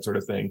structured and that sort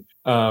of thing.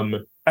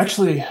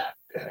 Actually,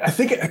 I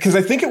think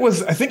it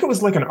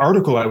was like an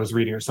article I was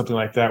reading or something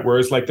like that, where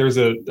it's like there's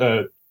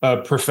a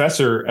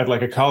professor at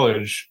like a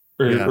college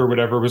or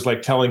whatever was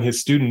like telling his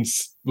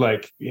students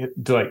like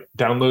to like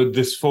download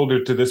this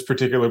folder to this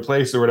particular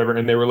place or whatever,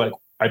 and they were like,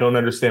 I don't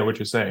understand what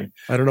you're saying.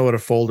 I don't know what a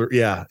folder.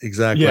 Yeah,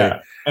 exactly. Yeah.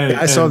 And,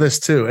 I saw this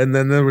too. And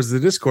then there was the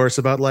discourse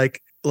about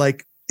like,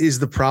 is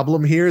the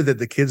problem here that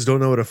the kids don't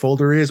know what a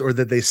folder is, or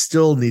that they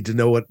still need to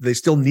know what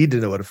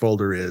a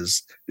folder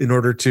is in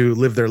order to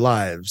live their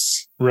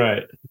lives?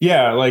 Right.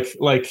 Yeah.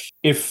 Like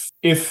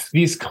if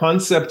these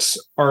concepts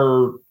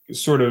are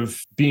sort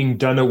of being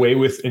done away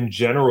with in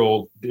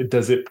general,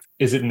 is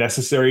it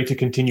necessary to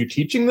continue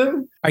teaching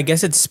them? I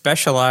guess it's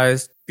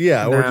specialized.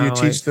 Yeah, or do you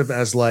teach them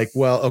as like,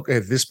 well, okay,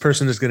 this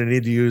person is going to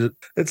need to use it.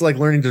 It's like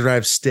learning to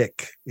drive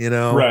stick, you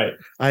know? Right.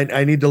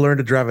 I need to learn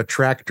to drive a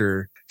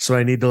tractor, so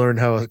I need to learn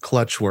how a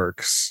clutch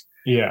works.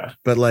 Yeah.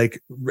 But like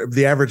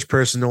the average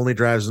person only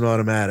drives an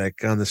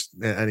automatic on this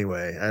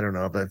anyway. I don't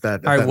know about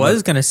that. I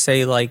was going to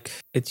say like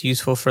it's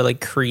useful for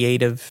like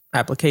creative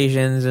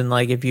applications and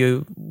like if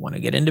you want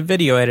to get into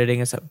video editing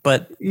and stuff.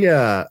 But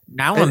yeah,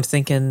 now I'm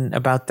thinking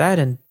about that,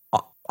 and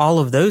all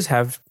of those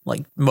have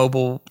like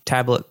mobile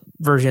tablet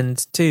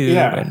versions too.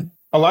 Yeah. And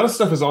a lot of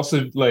stuff is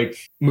also like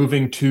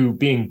moving to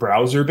being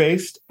browser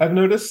based, I've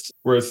noticed,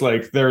 where it's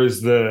like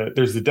there's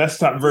the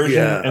desktop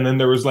version, and then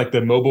there was like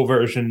the mobile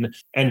version,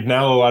 and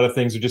now a lot of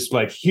things are just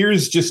like,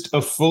 here's just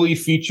a fully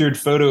featured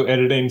photo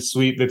editing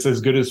suite that's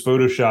as good as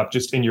Photoshop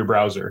just in your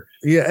browser.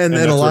 Yeah, and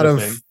then a lot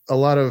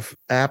of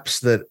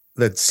apps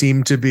that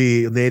seem to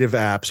be native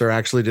apps are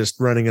actually just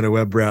running in a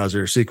web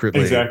browser secretly.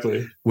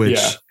 Exactly. Which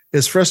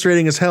is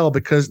frustrating as hell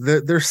because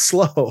they're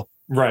slow.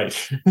 Right.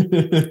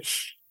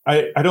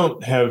 I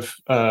don't have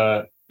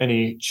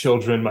any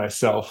children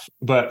myself,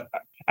 but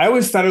I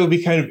always thought it would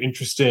be kind of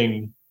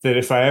interesting that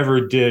if I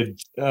ever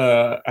did,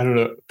 I don't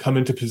know, come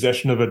into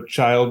possession of a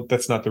child,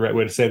 that's not the right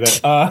way to say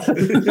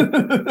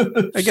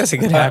that. I guess it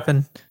could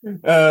happen.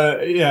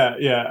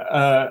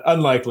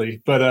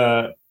 Unlikely. But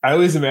I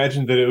always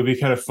imagined that it would be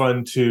kind of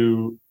fun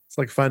to... It's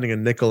like finding a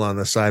nickel on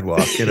the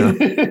sidewalk, you know?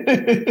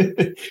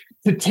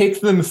 To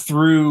take them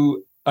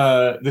through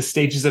the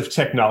stages of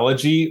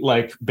technology,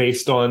 like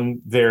based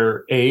on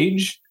their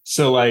age.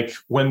 So like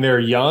when they're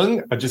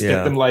young, I just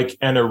get them like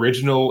an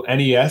original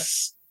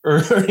NES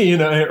or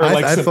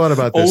like I thought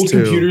about this old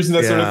too. Computers and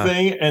that sort of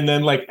thing. And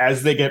then like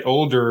as they get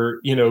older,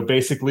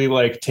 basically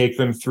like take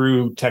them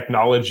through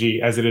technology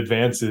as it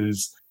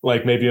advances,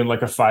 like maybe in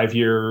like a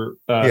 5-year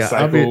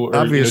cycle.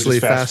 Obviously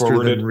just fast faster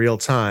forwarded. than real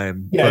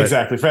time. Yeah,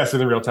 exactly. Faster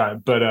than real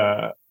time. But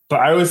I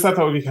always thought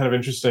that would be kind of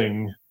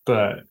interesting.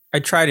 But I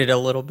tried it a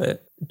little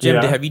bit.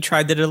 Jim, have you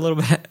tried it a little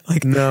bit?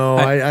 Like, no,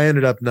 I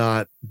ended up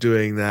not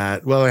doing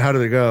that. Well, how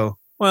did it go?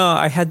 Well,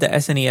 I had the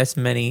SNES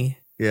Mini.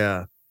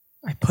 Yeah.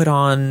 I put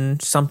on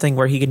something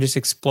where he can just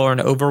explore an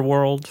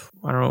overworld.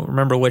 I don't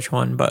remember which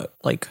one, but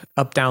like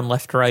up, down,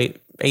 left,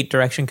 right,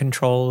 8-direction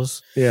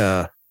controls.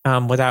 Yeah.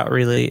 Without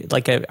really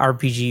like an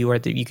RPG where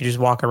you could just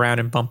walk around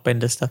and bump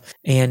into stuff.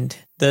 And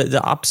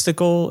the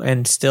obstacle,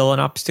 and still an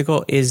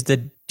obstacle, is the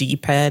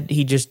D-pad.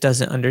 He just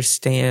doesn't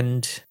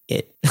understand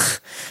it.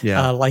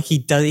 Yeah. Like he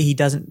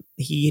doesn't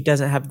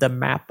have the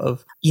map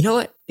of, you know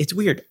what? It's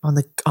weird. On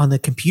the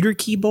computer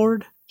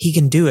keyboard, he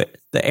can do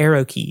it, the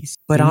arrow keys,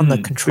 but on the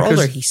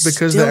controller,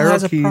 because the arrow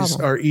keys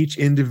are each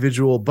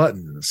individual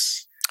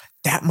buttons.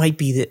 That might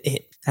be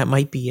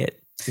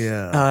it.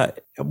 Yeah.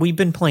 We've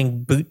been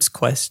playing Boots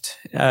Quest.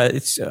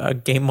 It's a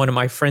game one of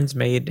my friends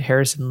made,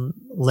 Harrison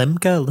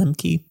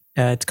Lemke.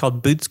 It's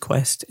called Boots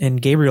Quest,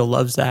 and Gabriel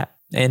loves that.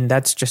 And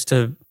that's just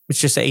it's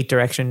just an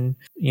 8-direction,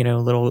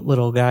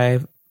 little guy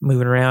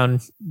moving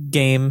around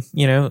game,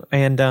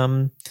 and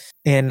on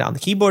the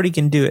keyboard he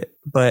can do it.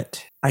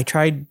 But I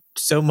tried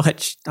so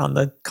much on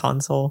the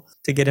console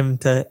to get him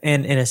to,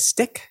 and in a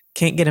stick,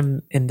 can't get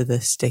him into the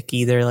stick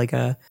either. Like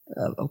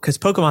because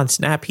Pokemon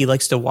Snap, he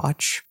likes to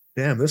watch.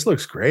 Damn, this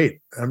looks great.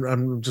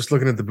 I'm just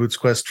looking at the Boots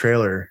Quest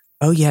trailer.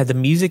 Oh yeah, the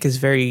music is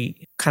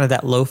very kind of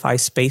that lo-fi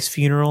space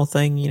funeral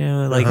thing,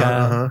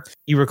 like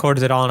he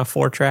recorded it all on a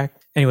 4-track.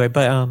 Anyway,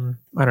 but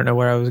I don't know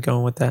where I was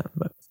going with that.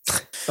 But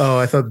oh,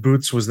 I thought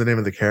Boots was the name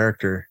of the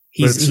character.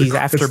 He's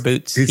after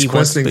Boots. He's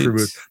questing for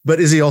Boots.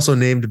 But is he also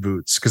named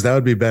Boots? Because that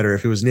would be better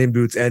if he was named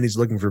Boots and he's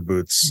looking for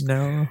Boots.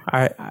 No,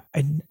 I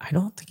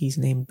don't think he's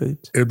named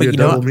Boots. It would be a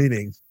double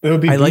meaning. It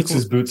would be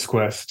Boots' Boots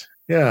Quest.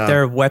 Yeah.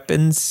 There are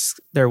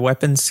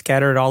weapons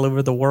scattered all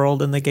over the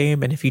world in the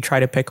game, and if you try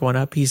to pick one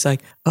up, he's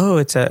like, "Oh,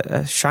 it's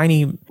a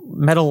shiny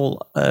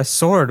metal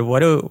sword. What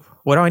do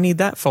I need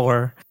that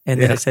for?"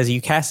 And then it says you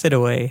cast it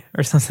away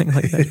or something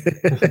like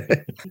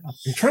that.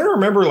 I'm trying to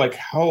remember like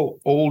how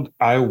old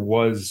I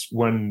was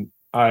when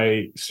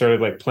I started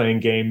like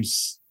playing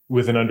games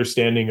with an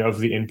understanding of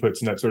the inputs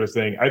and that sort of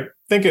thing. I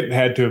think it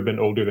had to have been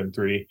older than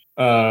 3.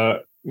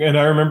 And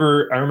I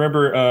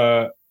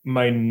remember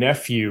my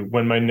nephew,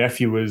 when my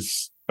nephew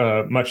was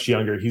much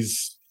younger, he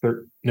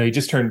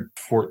just turned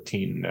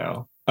 14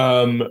 now.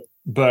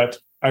 But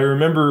I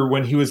remember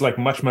when he was like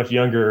much, much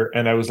younger,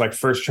 and I was like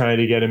first trying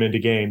to get him into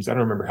games. I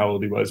don't remember how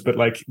old he was, but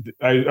like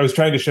I was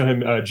trying to show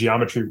him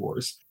Geometry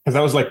Wars because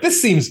I was like,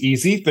 this seems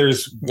easy.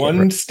 There's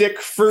one stick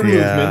for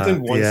movement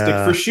and one stick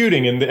for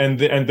shooting,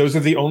 and those are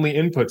the only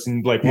inputs,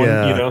 and like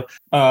one,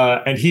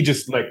 and he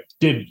just like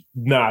did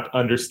not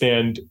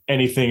understand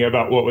anything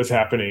about what was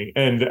happening,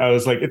 and I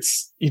was like,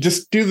 you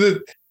just do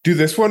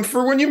this one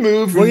for when you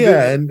move.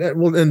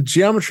 Well, and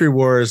Geometry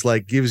Wars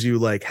like gives you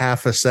like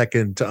half a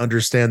second to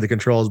understand the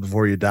controls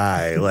before you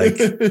die. Like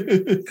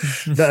it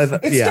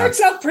starts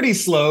out pretty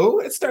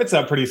slow. I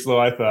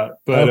thought,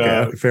 but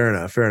okay, fair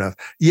enough.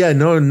 Yeah,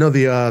 no,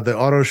 the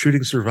auto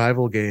shooting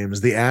survival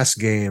games, the ass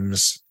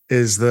games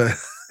is the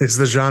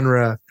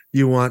genre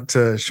you want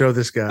to show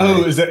this guy.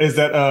 Oh, is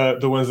that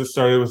the ones that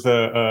started with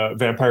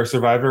Vampire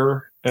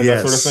Survivor and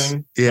that sort of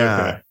thing?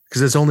 Yeah. Okay.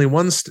 Because it's only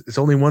one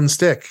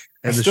stick,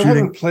 and I still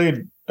haven't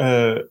played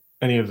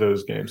any of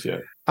those games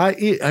yet.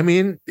 I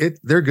mean,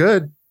 they're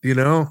good. You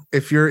know,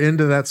 if you're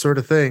into that sort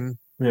of thing.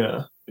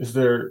 Yeah. Is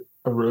there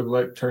a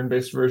roguelike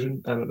turn-based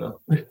version? I don't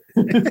know.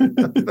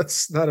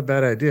 That's not a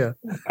bad idea.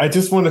 I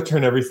just want to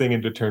turn everything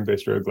into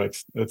turn-based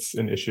roguelikes. That's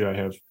an issue I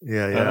have.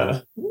 Yeah.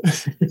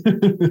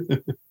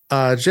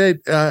 Jay,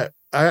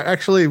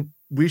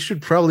 we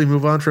should probably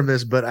move on from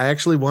this, but I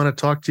actually want to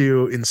talk to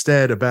you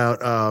instead about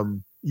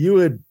you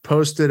had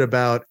posted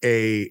about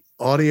a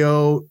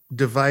audio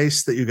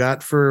device that you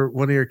got for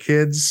one of your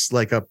kids,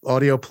 like a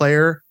audio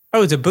player.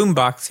 Oh, it's a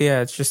boombox.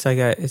 Yeah, it's just like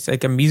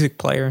a music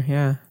player.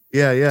 Yeah.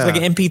 Yeah. It's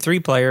like an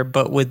MP3 player,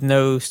 but with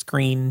no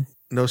screen.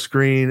 No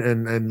screen,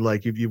 and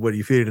like you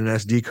feed it an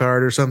SD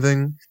card or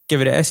something. Give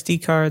it an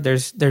SD card.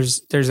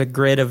 There's a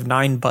grid of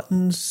 9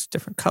 buttons,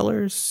 different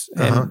colors,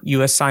 and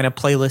you assign a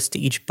playlist to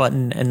each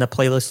button, and the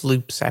playlist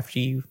loops after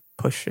you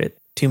push it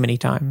too many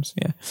times.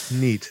 Yeah.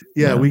 Neat.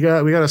 Yeah, we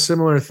got a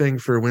similar thing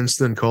for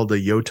Winston called a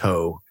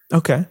Yoto.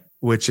 Okay.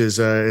 Which is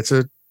it's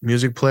a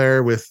music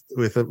player with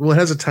it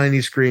has a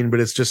tiny screen, but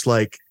it's just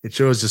like it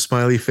shows a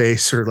smiley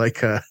face or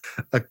like a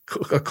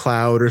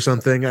cloud or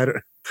something.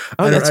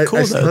 That's cool.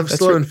 I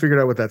still haven't figured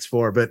out what that's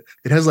for, but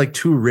it has like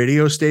 2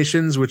 radio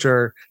stations, which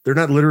they're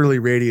not literally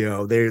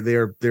radio.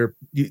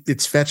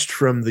 It's fetched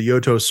from the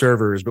Yoto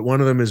servers, but one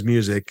of them is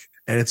music,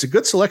 and it's a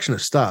good selection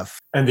of stuff.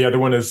 And the other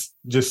one is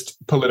just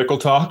political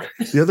talk.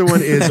 The other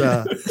one is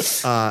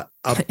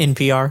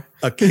NPR,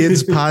 a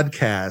kids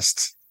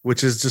podcast,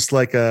 which is just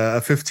like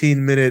a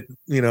 15-minute,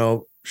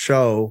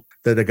 show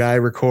that a guy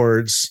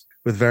records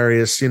with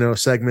various,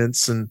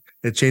 segments, and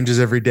it changes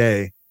every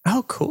day.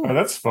 Oh, cool. Oh,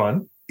 that's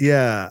fun.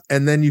 Yeah.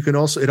 And then it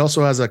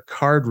also has a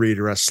card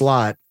reader, a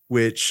slot,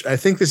 which I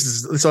think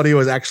this audio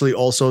is actually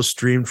also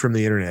streamed from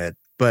the internet.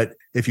 But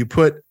if you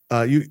put,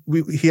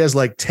 he has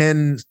like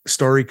 10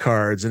 story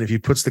cards. And if he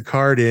puts the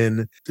card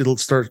in, it'll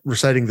start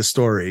reciting the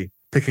story,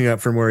 picking up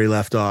from where he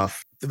left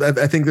off.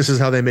 I think this is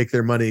how they make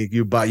their money.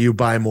 You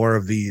buy more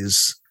of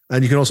these,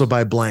 and you can also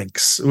buy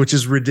blanks, which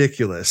is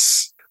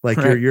ridiculous. Like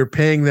you're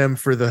paying them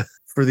for the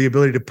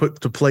ability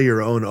to play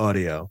your own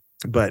audio.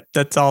 But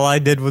that's all I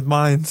did with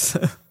mine.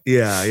 So.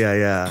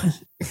 Yeah.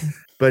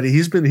 But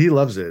he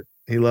loves it.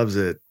 He loves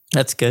it.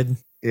 That's good.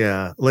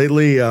 Yeah.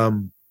 Lately,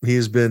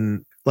 he's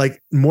been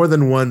like more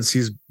than once.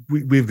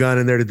 We've gone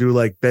in there to do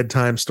like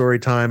bedtime story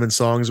time and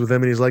songs with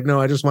him, and he's like, "No,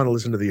 I just want to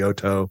listen to the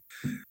Yoto."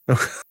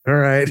 All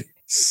right.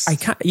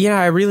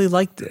 I really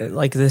liked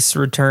this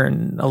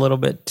return a little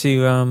bit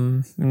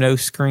to no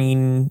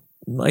screen,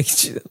 like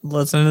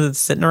listening to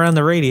sitting around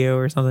the radio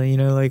or something.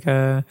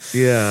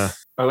 Yeah.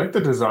 I like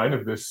the design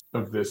of this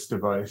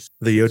device.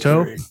 The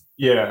Yoto?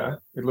 Yeah,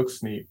 it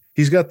looks neat.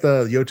 He's got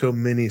the Yoto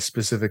Mini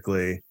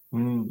specifically.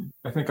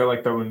 I think I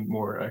like that one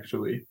more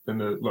actually than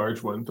the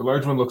large one. The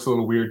large one looks a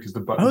little weird because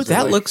the buttons. Oh,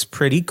 that looks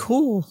pretty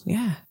cool.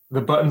 Yeah.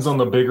 The buttons on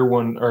the bigger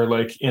one are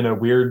like in a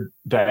weird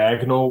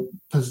diagonal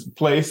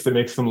place that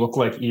makes them look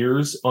like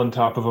ears on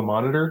top of a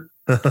monitor.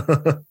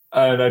 And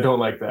I don't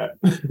like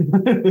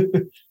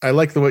that. I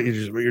like what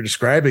you're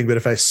describing, but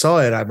if I saw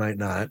it, I might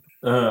not.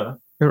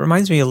 It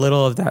reminds me a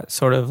little of that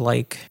sort of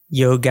like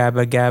Yo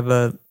Gabba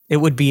Gabba. It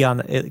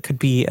could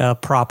be a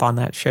prop on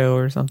that show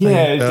or something.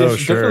 Yeah, it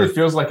definitely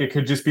feels like it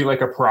could just be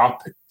like a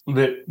prop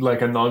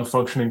like a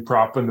non-functioning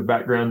prop in the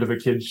background of a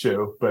kid's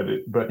show, but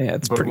one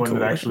cool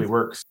that actually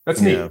works.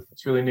 That's neat.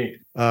 It's really neat.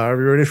 Are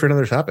we ready for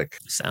another topic?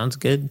 Sounds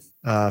good.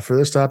 For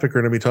this topic,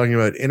 we're going to be talking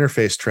about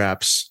interface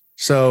traps.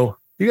 So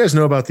you guys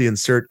know about the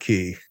insert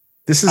key.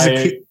 This is a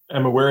key.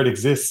 I'm aware it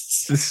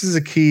exists. This is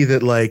a key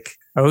that like.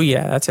 Oh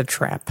yeah, that's a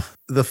trap.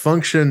 The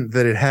function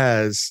that it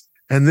has,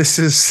 and this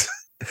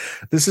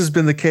has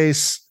been the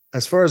case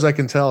as far as I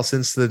can tell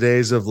since the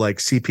days of like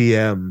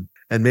CPM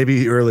and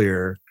maybe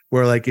earlier,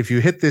 where like if you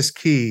hit this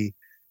key,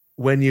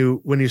 when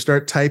you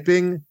start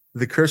typing,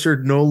 the cursor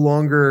no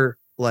longer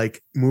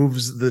like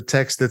moves the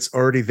text that's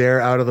already there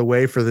out of the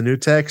way for the new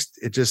text.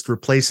 It just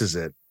replaces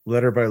it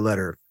letter by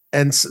letter.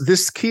 And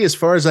this key, as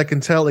far as I can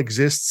tell,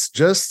 exists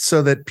just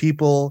so that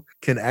people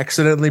can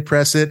accidentally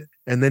press it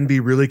and then be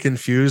really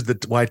confused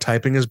that why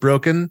typing is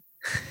broken.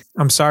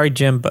 I'm sorry,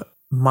 Jim, but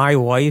my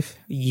wife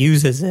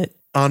uses it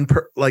on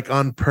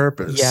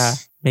purpose. Yeah,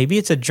 Maybe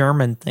it's a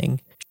German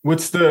thing.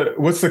 What's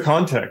the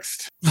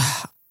context?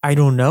 I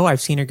don't know.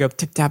 I've seen her go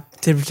tip tap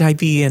tip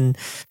typey and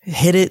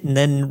hit it and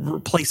then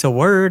replace a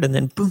word and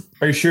then boom.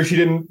 Are you sure she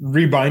didn't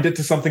rebind it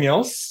to something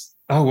else?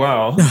 Oh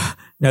wow.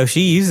 No,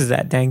 she uses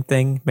that dang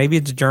thing. Maybe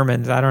it's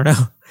Germans. I don't know.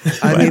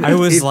 I mean, I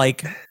was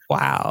like,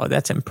 wow,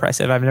 that's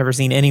impressive. I've never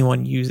seen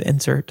anyone use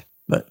insert,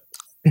 but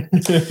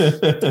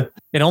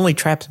it only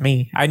traps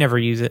me. I never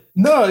use it.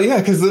 No, yeah,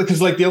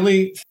 because like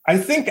I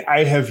think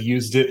I have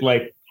used it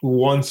like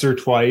once or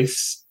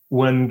twice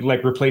when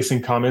like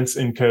replacing comments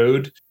in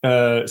code,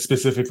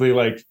 specifically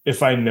like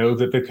if I know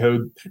that the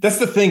code, that's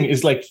the thing,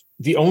 is like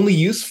the only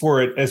use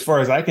for it, as far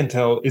as I can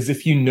tell, is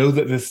if you know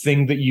that the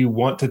thing that you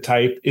want to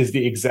type is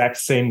the exact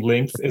same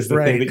length as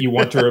the thing that you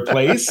want to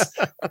replace,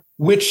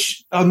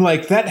 which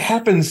unlike that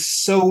happens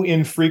so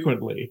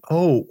infrequently.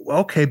 Oh,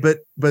 okay. But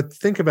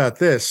think about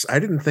this. I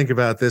didn't think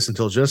about this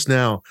until just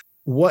now.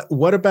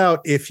 What about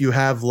if you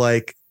have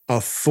like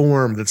a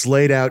form that's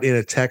laid out in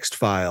a text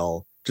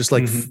file? Just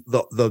like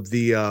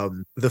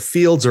the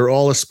fields are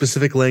all a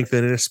specific length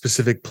and in a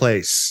specific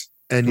place,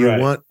 and you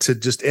want to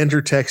just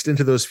enter text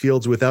into those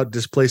fields without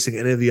displacing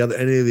any of the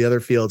other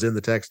fields in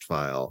the text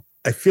file.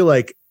 I feel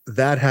like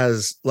that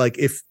has like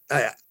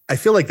I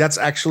feel like that's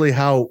actually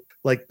how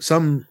like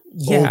some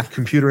old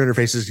computer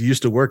interfaces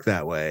used to work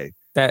that way.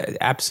 That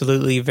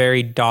absolutely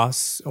very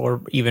DOS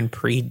or even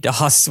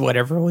pre-DOS,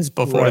 whatever was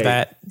before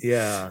that.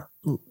 Yeah.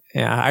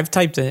 Yeah, I've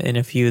typed in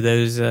a few of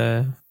those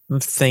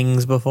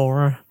things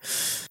before.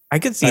 I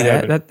could see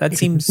that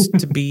seems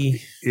to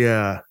be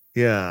yeah.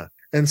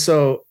 And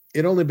so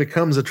it only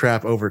becomes a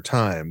trap over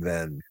time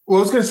then. Well,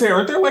 I was going to say,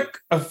 aren't there like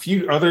a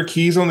few other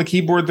keys on the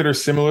keyboard that are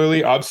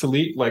similarly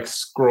obsolete, like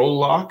scroll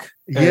lock?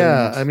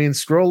 Yeah, I mean,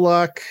 scroll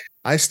lock,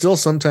 I still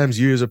sometimes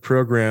use a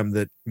program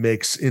that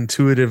makes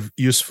intuitive,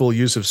 useful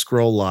use of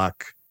scroll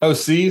lock. Oh,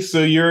 see,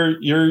 so you're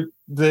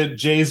the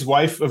Jay's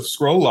wife of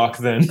scroll lock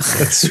then.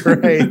 That's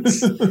right.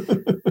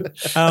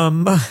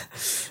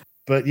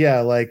 But yeah,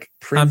 like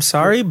I'm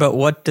sorry, but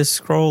what does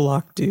scroll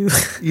lock do?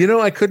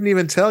 I couldn't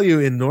even tell you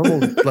in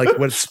normal like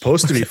what it's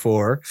supposed to be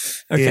for.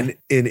 Okay.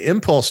 In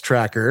Impulse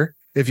Tracker,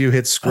 if you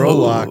hit scroll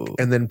lock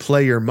and then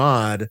play your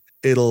mod,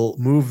 it'll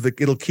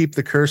keep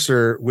the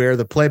cursor where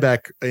the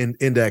playback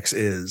index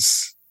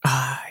is.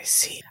 Ah, I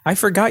see. I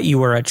forgot you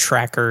were a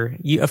tracker.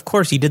 Of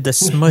course, you did the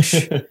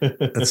smush.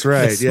 That's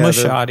right.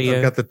 Smush audio.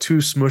 I've got the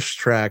 2 smush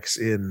tracks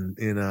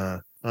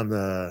on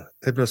the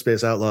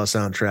Hypnospace Outlaw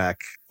soundtrack.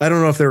 I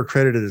don't know if they were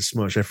credited as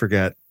Smush. I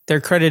forget.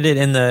 They're credited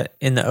in the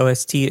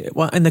OST.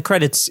 Well, in the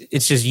credits,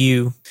 it's just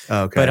you.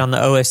 Okay. But on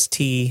the OST,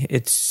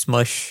 it's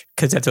Smush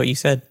because that's what you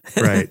said.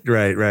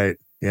 Right.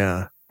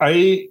 Yeah.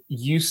 I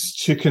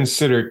used to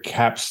consider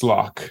caps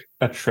lock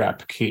a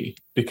trap key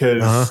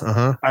because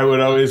I would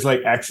always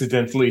like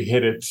accidentally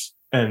hit it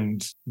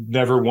and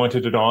never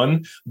wanted it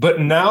on.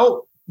 But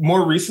now,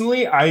 more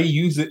recently, I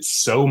use it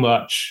so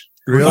much.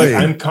 Really?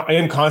 Like I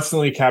am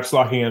constantly caps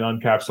locking and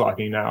uncaps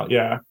locking now.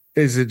 Yeah.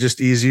 Is it just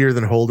easier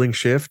than holding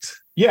shift?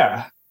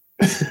 Yeah.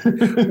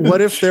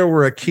 What if there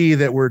were a key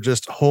that were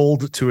just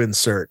hold to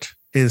insert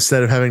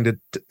instead of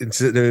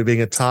instead of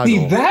being a toggle?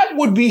 See, that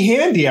would be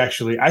handy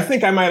actually. I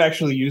think I might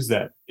actually use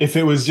that. If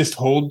it was just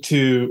hold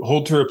to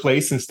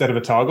replace instead of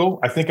a toggle,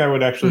 I think I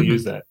would actually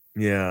use that.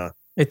 Yeah.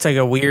 It's like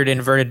a weird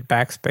inverted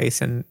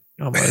backspace and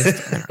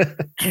almost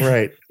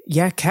right.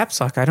 Yeah,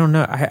 caps lock. I don't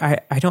know.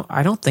 I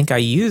don't think I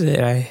use it.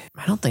 I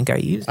don't think I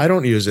use it. I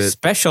don't use it.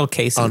 Special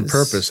cases. On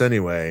purpose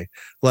anyway.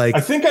 Like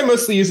I think I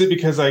mostly use it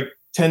because I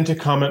tend to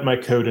comment my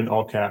code in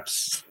all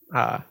caps.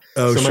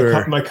 So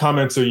sure. My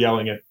comments are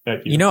yelling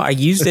at you. I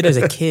used it as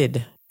a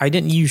kid. I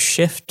didn't use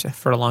shift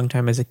for a long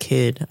time as a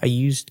kid. I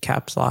used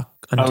caps lock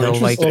until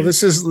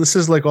this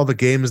is like all the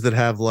games that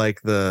have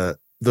like the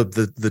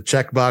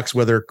checkbox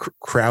whether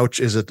crouch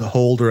is a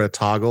hold or a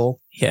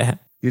toggle. Yeah.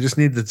 You just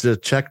need the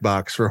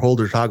checkbox for hold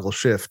or toggle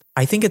shift.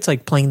 I think it's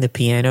like playing the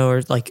piano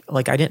or like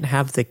I didn't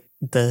have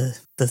the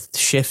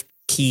shift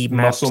key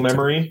muscle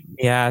memory.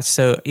 Yeah,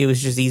 so it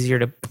was just easier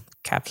to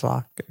caps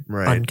lock,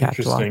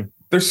 uncaps lock.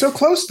 They're so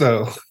close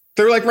though.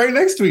 They're like right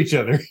next to each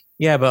other.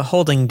 Yeah, but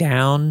holding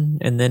down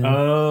and then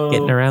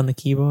getting around the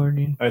keyboard.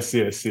 Yeah. I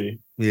see.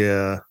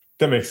 Yeah.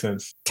 That makes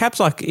sense.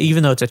 Caps lock,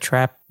 even though it's a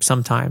trap,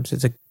 sometimes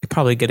it's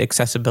probably a good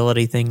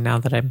accessibility thing now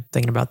that I'm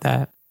thinking about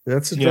that.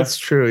 That's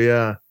true,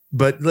 yeah.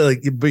 But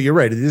you're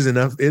right. It is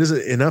enough. It is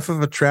enough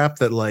of a trap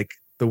that like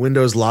the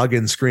Windows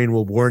login screen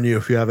will warn you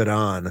if you have it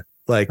on.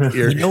 Like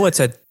what's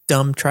a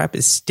dumb trap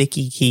is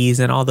sticky keys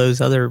and all those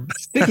other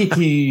sticky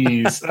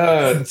keys.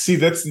 See,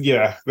 that's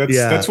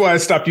why I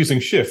stopped using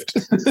Shift.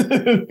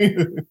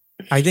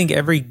 I think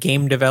every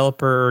game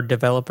developer or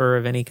developer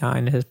of any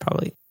kind has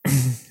probably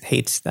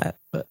hates that.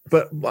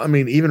 But I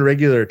mean, even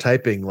regular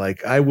typing,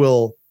 like I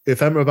will.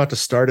 If I'm about to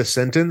start a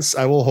sentence,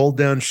 I will hold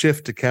down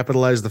shift to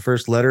capitalize the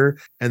first letter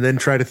and then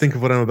try to think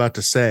of what I'm about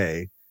to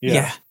say.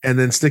 Yeah. And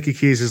then sticky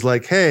keys is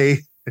like, hey,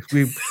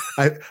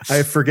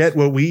 I forget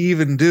what we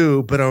even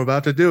do, but I'm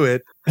about to do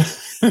it.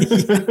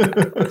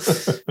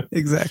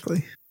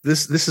 Exactly.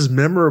 This is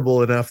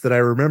memorable enough that I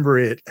remember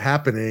it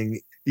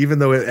happening, even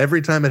though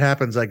every time it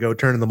happens, I go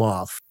turn them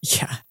off.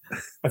 Yeah.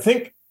 I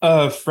think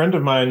a friend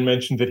of mine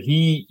mentioned that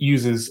he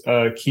uses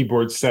a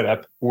keyboard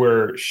setup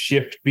where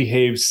Shift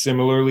behaves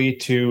similarly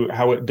to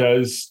how it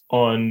does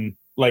on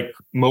like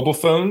mobile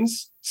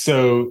phones.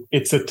 So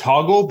it's a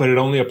toggle, but it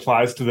only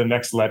applies to the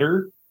next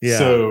letter. Yeah.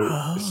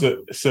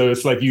 So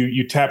it's like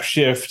you tap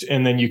Shift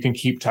and then you can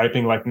keep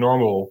typing like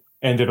normal,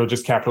 and it'll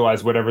just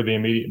capitalize whatever the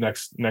immediate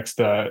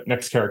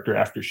next character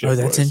after Shift. Oh,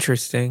 that's was.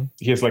 interesting.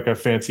 He has like a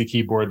fancy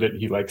keyboard that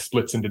he like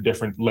splits into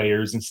different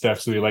layers and stuff.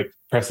 So he like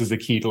presses the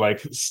key to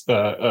like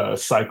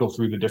cycle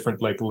through the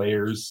different like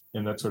layers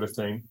and that sort of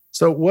thing.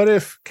 So what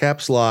if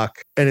caps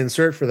lock and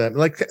insert for that?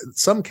 Like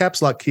some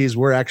caps lock keys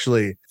were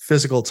actually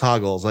physical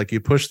toggles. Like you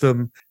push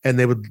them and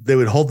they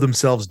would hold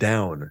themselves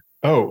down.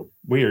 Oh,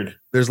 weird.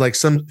 There's like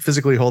some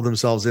physically hold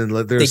themselves in.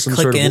 There's They some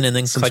click sort of in and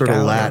then some click sort of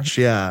out. latch.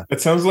 Yeah.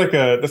 That sounds like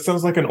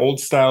an old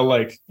style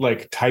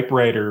like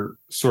typewriter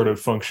sort of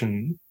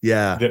function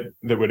Yeah.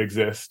 that would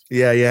exist.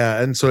 Yeah.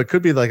 Yeah. And so it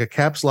could be like a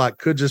caps lock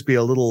could just be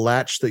a little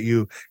latch that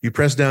you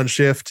press down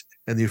Shift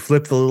and you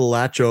flip the little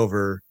latch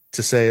over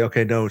to say,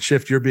 okay, no,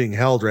 Shift, you're being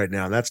held right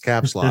now. That's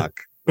caps lock.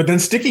 But then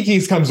sticky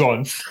keys comes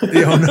on.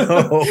 Oh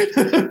no.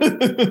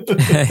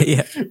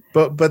 Yeah.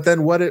 But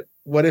then what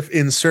if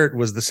insert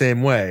was the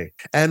same way?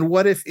 And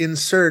what if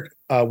insert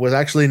was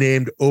actually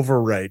named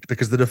overwrite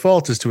because the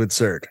default is to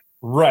insert?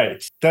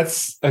 Right.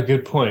 That's a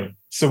good point.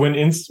 So when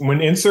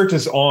insert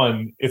is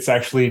on, it's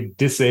actually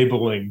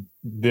disabling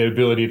the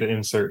ability to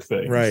insert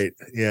things. Right.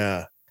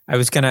 Yeah. I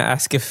was going to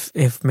ask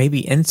if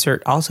maybe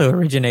insert also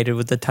originated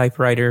with the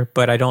typewriter,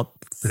 but I don't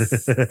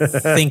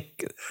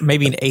think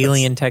maybe an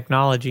alien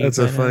technology. That's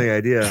a funny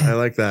idea. I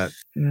like that.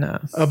 No.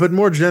 But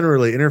more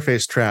generally,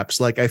 interface traps.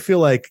 Like I feel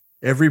like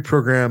every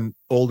program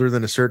older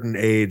than a certain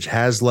age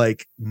has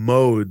like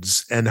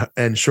modes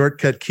and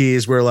shortcut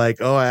keys where like,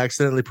 oh, I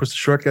accidentally pushed a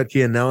shortcut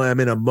key and now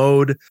I'm in a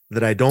mode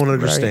that I don't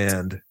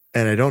understand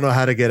and I don't know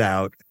how to get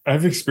out.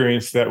 I've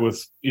experienced that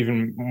with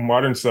even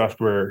modern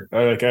software,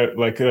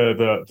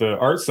 the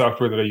art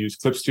software that I use,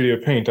 Clip Studio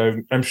Paint.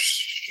 I'm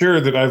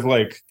sure that I've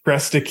like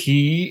pressed a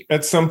key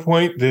at some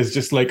point that's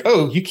just like,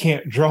 oh, you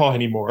can't draw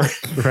anymore.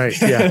 Right.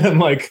 Yeah. And I'm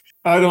like,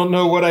 I don't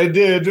know what I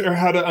did or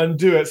how to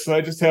undo it, so I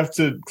just have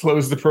to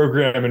close the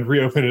program and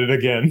reopen it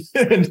again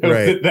and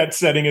hope that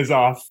setting is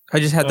off. I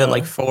just had that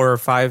like 4 or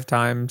 5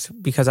 times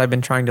because I've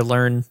been trying to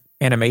learn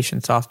animation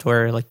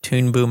software like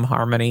Toon Boom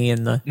Harmony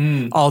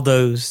and all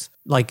those,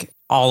 like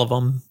all of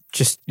them,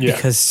 just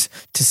because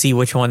to see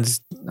which ones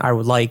I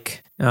would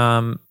like.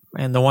 And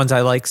the ones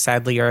I like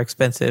sadly are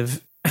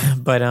expensive.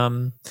 But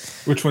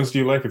which ones do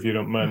you like, if you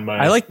don't mind?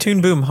 I like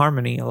Toon Boom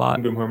Harmony a lot.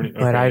 Toon Boom Harmony,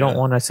 but I don't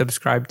want to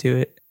subscribe to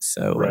it.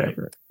 So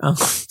whatever.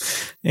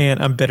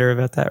 And I'm bitter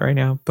about that right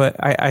now. But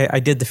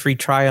I did the free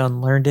trial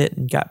and learned it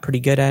and got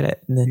pretty good at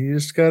it. And then you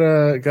just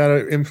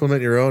gotta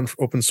implement your own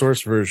open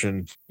source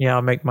version. Yeah,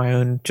 I'll make my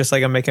own, just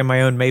like I'm making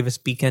my own Mavis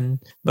Beacon.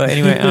 But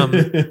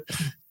anyway,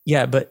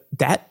 yeah, but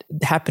that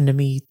happened to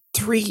me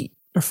 3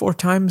 or 4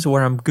 times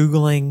where I'm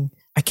Googling,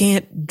 I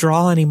can't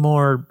draw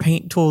anymore,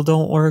 paint tool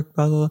don't work,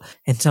 blah, blah, blah.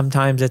 And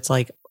sometimes it's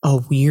like a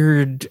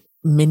weird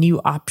menu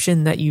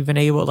option that you've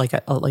enabled,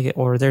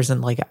 or there's an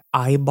like an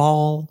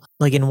eyeball.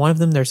 Like in one of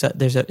them,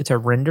 it's a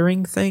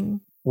rendering thing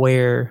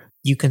where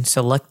you can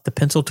select the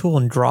pencil tool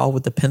and draw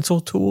with the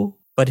pencil tool.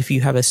 But if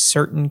you have a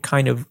certain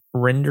kind of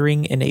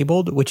rendering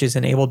enabled, which is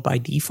enabled by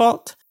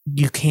default,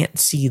 you can't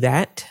see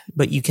that,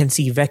 but you can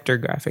see vector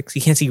graphics.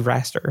 You can't see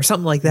raster or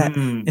something like that.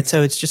 And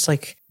so it's just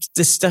like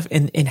this stuff,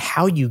 and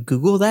how you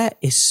Google that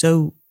is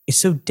so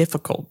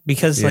difficult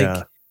because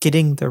like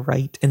getting the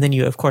right, and then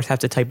you of course have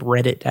to type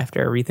Reddit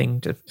after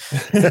everything to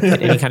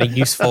get any kind of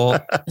useful.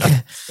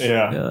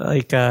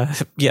 Like I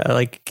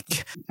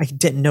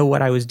didn't know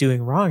what I was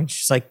doing wrong. It's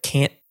just like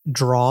can't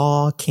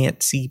draw,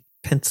 can't see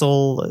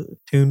pencil,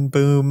 Toon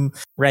Boom,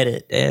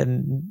 Reddit,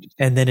 and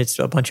then it's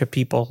a bunch of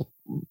people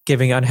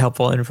giving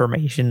unhelpful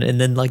information, and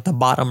then like the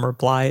bottom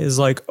reply is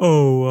like,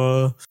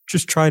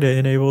 just try to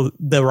enable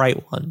the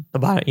right one, the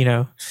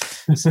bottom,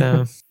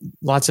 so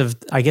lots of,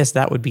 I guess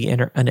that would be an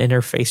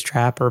interface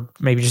trap, or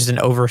maybe just an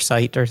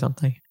oversight or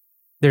something.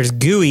 There's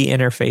GUI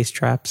interface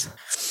traps.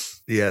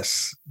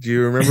 Yes. Do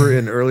you remember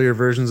in earlier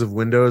versions of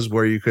Windows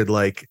where you could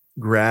like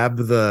grab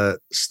the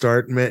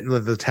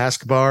the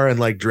taskbar and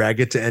like drag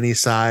it to any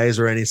size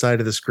or any side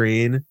of the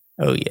screen?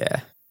 Oh yeah.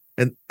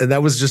 And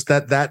that was just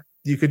that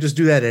you could just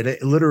do that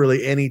at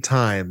literally any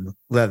time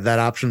that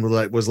option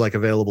was like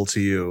available to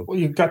you. Well,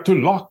 you got to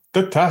lock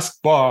the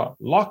taskbar.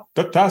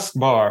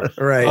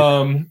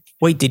 Right.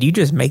 Wait, did you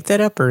just make that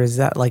up, or is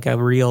that like a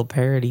real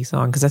parody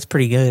song? Because that's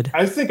pretty good.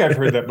 I think I've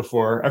heard that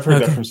before. I've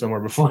heard that from somewhere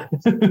before.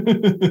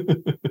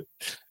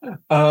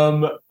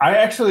 I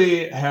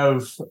actually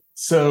have.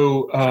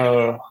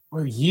 So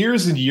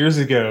years and years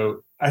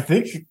ago, I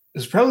think it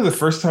was probably the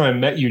first time I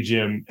met you,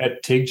 Jim,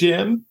 at Tig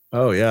Jam.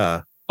 Oh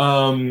yeah.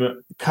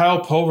 Kyle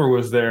Pulver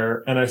was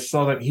there, and I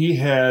saw that he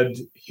had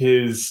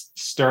his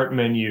start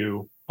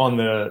menu on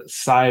the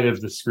side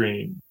of the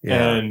screen.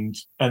 Yeah. And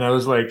I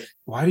was like,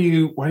 why do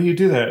you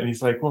do that? And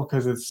he's like, well,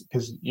 because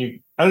you,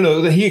 I don't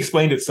know, he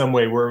explained it some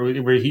way where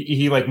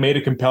he like made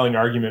a compelling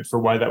argument for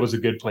why that was a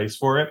good place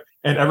for it.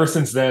 And ever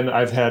since then,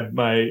 I've had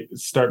my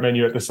start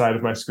menu at the side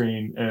of my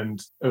screen,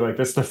 and like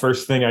that's the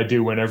first thing I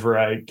do whenever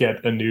I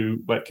get a new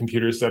like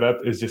computer set up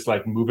is just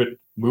like move it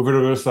over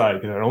to the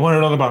side, because I don't want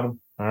it on the bottom,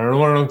 I don't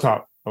want it on the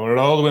top, I want it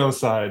all the way on the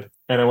side,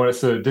 and I want it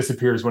so it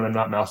disappears when I'm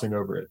not mousing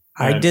over it.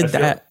 I did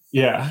that.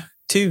 Yeah.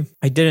 Too.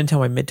 I did it until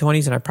my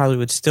mid-20s, and I probably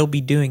would still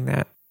be doing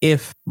that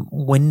if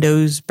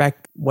Windows,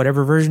 back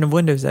whatever version of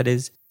Windows that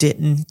is,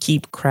 didn't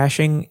keep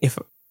crashing. If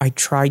I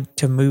tried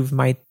to move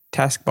my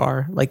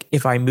taskbar, like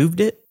if I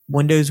moved it,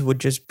 Windows would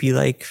just be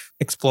like,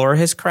 Explorer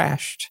has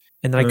crashed,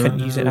 and then I couldn't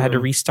use it. I had to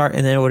restart,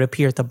 and then it would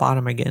appear at the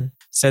bottom again.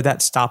 So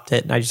that stopped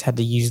it, and I just had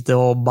to use the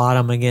old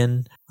bottom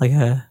again, like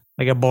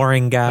a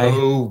boring guy.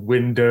 Oh,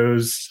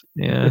 Windows.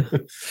 Yeah.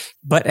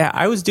 But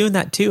I was doing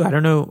that too. I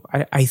don't know.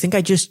 I think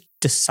I just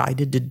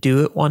decided to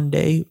do it one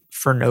day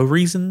for no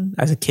reason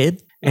as a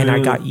kid, and I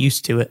got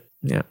used to it.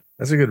 Yeah.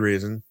 That's a good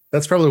reason.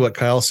 That's probably what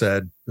Kyle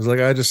said. It was like,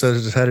 I just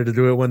decided to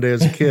do it one day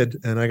as a kid,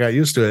 and I got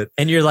used to it.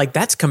 And you're like,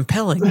 that's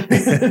compelling.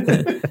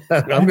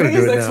 I'm going to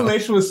do his it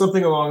explanation was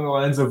something along the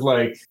lines of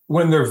like,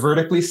 when they're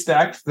vertically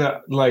stacked,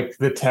 that like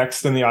the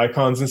text and the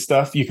icons and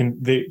stuff,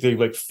 they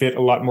like fit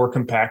a lot more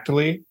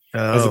compactly.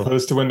 now. As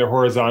opposed to when they're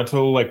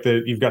horizontal, like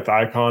you've got the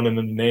icon and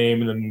then the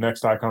name and then the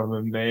next icon and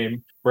then the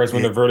name. Whereas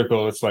when they're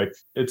vertical, it's like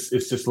it's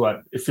just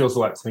it feels a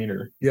lot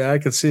cleaner. Yeah, I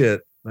could see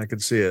it.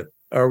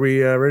 Are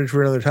we ready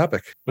for another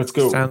topic? Let's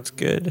go. Sounds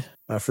good.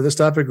 For this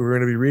topic, we're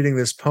going to be reading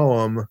this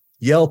poem,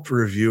 Yelp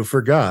Review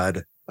for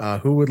God.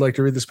 Who would like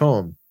to read this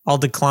poem? I'll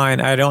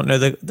decline. I don't know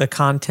the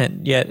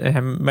content yet.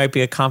 It might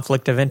be a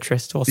conflict of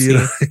interest. We'll see.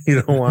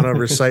 You don't want to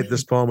recite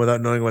this poem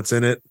without knowing what's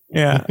in it?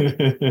 Yeah.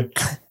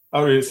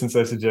 I'll read it since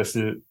I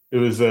suggested it. It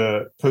was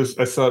a post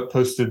I saw it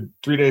posted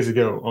 3 days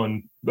ago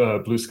on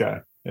Blue Sky,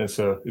 and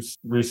so it's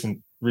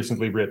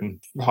recently written,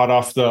 hot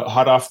off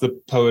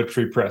the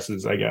poetry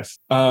presses, I guess.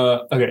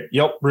 Okay,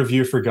 Yelp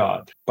Review for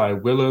God by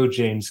Willow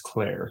James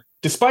Clare.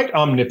 Despite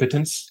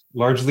omnipotence,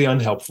 largely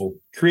unhelpful,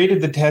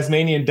 created the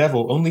Tasmanian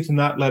devil only to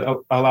not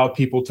allow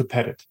people to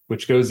pet it,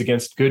 which goes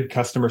against good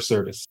customer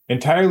service.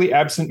 Entirely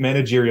absent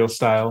managerial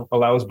style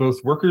allows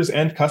both workers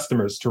and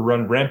customers to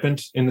run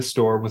rampant in the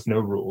store with no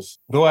rules.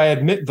 Though I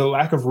admit the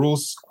lack of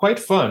rules quite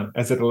fun,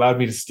 as it allowed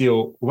me to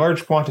steal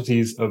large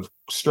quantities of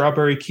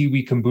strawberry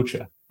kiwi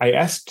kombucha. I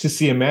asked to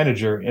see a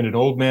manager, and an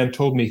old man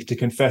told me to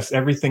confess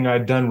everything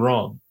I'd done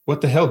wrong.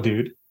 What the hell,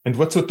 dude? And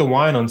what's with the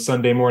wine on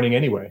Sunday morning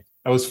anyway?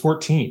 I was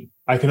 14.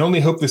 I can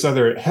only hope this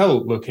other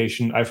hell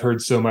location I've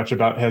heard so much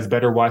about has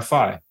better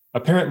Wi-Fi.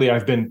 Apparently,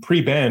 I've been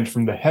pre-banned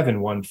from the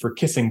heaven one for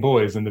kissing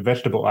boys in the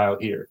vegetable aisle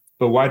here.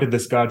 But why did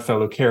this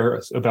godfellow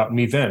care about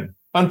me then?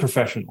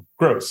 Unprofessional.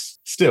 Gross.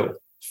 Still,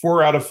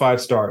 4 out of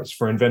 5 stars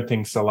for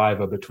inventing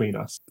saliva between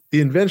us.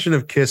 The invention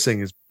of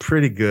kissing is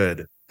pretty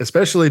good,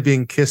 especially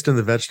being kissed in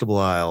the vegetable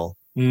aisle,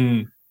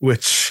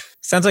 which...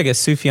 Sounds like a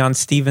Sufjan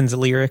Stevens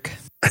lyric.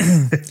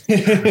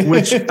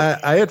 Which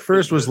I at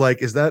first was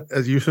like, is that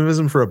a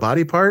euphemism for a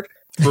body part?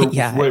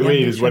 Yeah.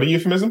 Wait, is what a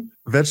euphemism?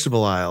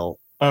 Vegetable aisle.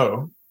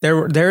 Oh.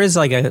 There is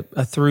like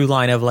a through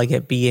line of like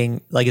it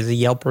being like it's a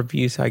Yelp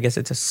review, so I guess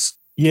it's a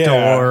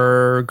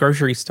store,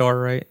 grocery store,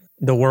 right?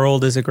 The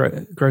world is a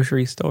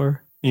grocery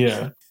store.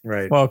 Yeah.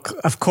 Right. Well,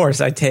 of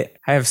course, I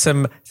have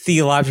some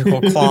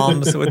theological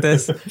qualms with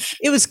this.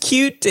 It was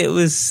cute. It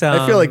was.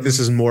 I feel like this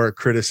is more a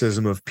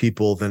criticism of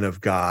people than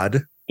of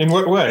God. In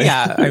what way?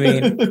 Yeah, I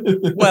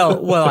mean,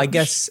 well, I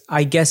guess.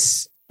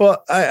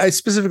 Well, I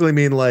specifically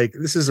mean like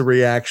this is a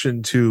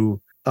reaction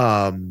to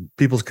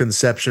people's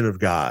conception of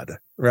God,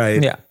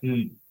 right? Yeah.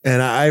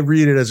 And I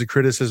read it as a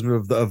criticism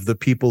of the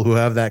people who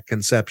have that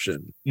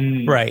conception.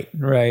 Right.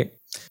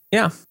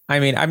 Yeah.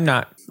 I mean, I'm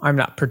not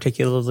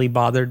particularly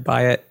bothered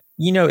by it.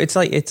 You know, it's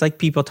like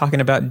people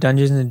talking about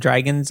Dungeons and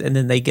Dragons, and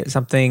then they get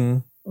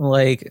something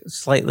like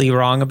slightly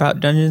wrong about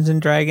Dungeons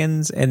and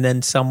Dragons, and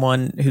then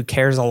someone who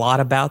cares a lot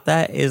about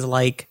that is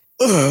like,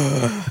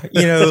 ugh,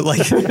 you know, like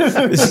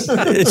it's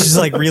just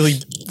like really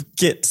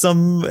get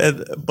some,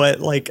 but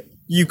like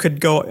you could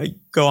go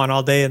on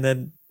all day, and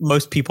then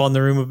most people in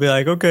the room would be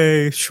like,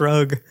 okay,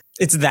 shrug.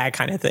 It's that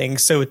kind of thing.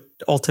 So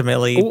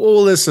ultimately,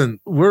 well, listen,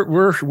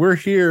 we're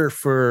here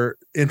for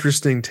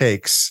interesting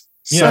takes.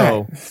 Yeah.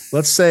 So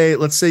let's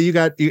say you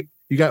got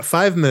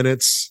 5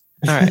 minutes.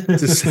 All right.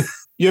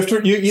 You have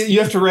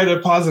to write a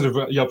positive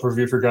Yelp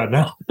review for God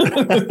now.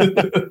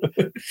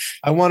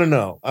 I want to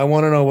know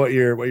what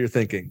you're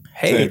thinking.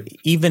 Hey, Same.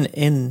 even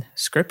in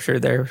scripture,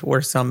 there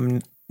were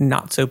some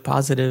not so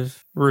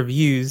positive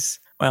reviews.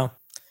 Well,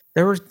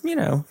 there were,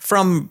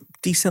 from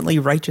decently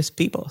righteous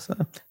people. So,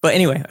 but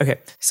anyway, okay.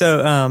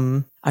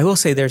 So, I will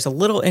say there's a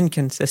little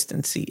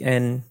inconsistency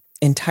and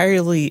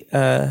entirely,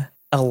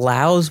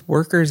 allows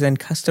workers and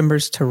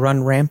customers to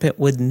run rampant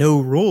with no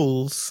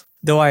rules,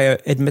 though I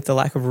admit the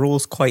lack of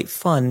rules quite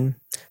fun,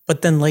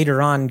 but then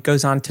later on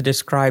goes on to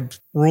describe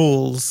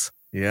rules.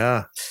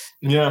 Yeah.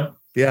 Yeah.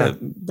 Yeah.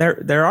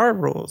 There are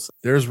rules.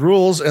 There's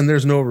rules and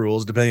there's no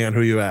rules depending on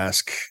who you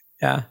ask.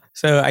 Yeah.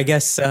 So I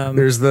guess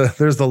there's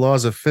the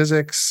laws of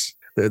physics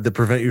that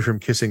prevent you from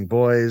kissing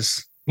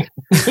boys.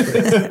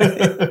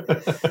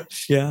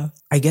 Yeah.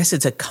 I guess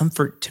it's a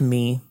comfort to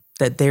me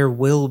that there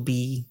will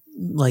be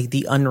like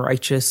the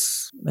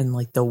unrighteous and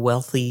like the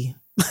wealthy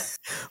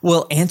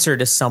will answer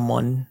to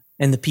someone,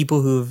 and the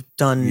people who've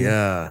done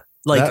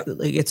like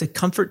it's a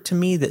comfort to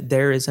me that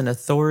there is an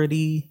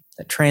authority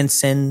that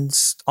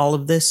transcends all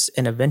of this,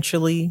 and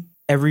eventually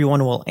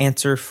everyone will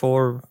answer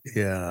for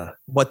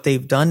what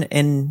they've done.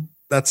 And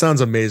that sounds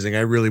amazing.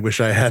 I really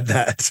wish I had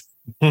that.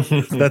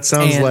 That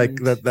sounds like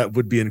that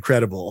would be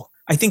incredible.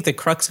 I think the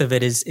crux of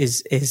it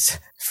is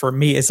for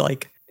me is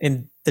like,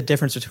 in the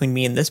difference between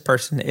me and this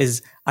person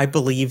is I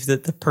believe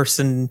that the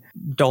person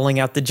doling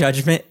out the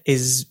judgment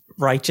is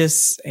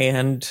righteous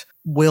and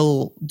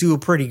will do a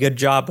pretty good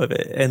job of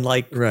it. And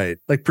like, right.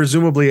 Like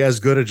presumably as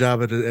good a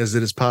job as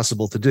it is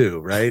possible to do.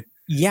 Right.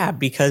 Yeah.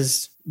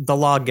 Because the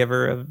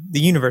lawgiver of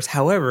the universe,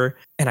 however,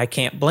 and I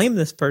can't blame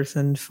this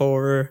person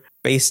for,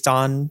 based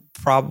on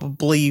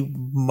probably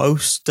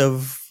most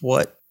of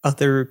what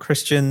other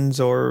Christians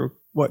or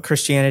what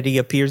Christianity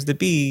appears to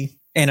be.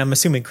 And I'm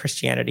assuming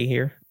Christianity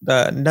here.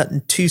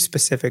 Nothing too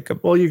specific.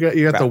 Well, you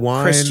got the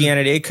wine.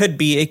 Christianity. It could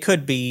be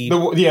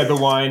the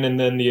wine, and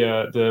then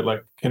the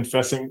like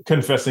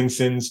confessing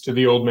sins to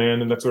the old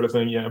man and that sort of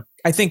thing. Yeah.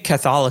 I think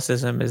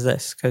Catholicism is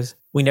this, because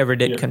we never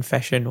did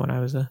confession when I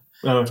was a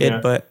kid.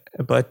 Yeah.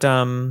 But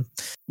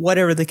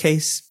whatever the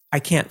case, I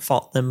can't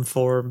fault them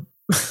for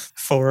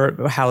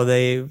how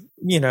they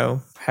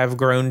have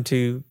grown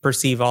to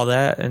perceive all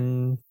that,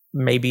 and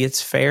maybe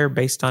it's fair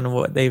based on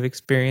what they've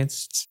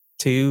experienced.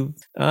 To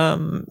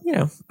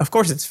of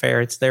course it's fair,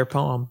 it's their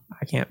poem,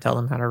 I can't tell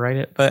them how to write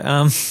it, but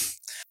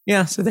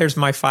so there's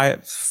my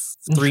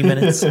 3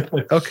 minutes.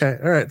 Okay,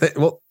 all right.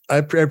 Well, I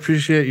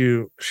appreciate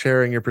you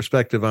sharing your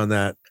perspective on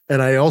that,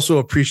 and I also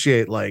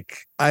appreciate like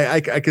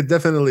I could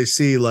definitely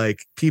see like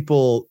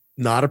people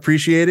not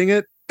appreciating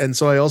it, and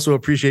so I also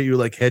appreciate you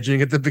like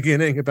hedging at the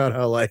beginning about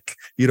how like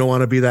you don't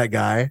want to be that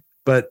guy,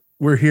 but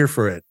we're here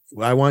for it.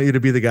 I want you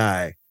to be the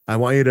guy. I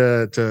want you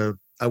to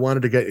I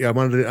wanted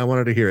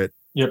to hear it.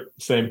 Yep,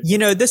 same.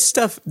 This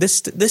stuff,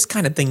 this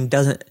kind of thing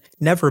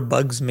never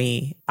bugs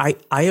me.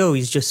 I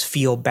always just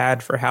feel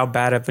bad for how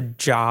bad of a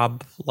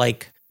job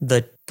like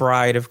the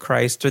Bride of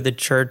Christ or the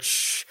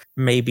church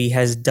maybe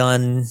has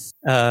done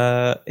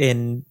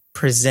in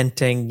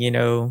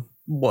presenting,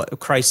 what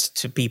Christ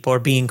to people or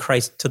being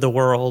Christ to the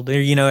world, or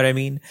you know what I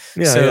mean?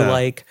 Yeah,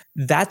 like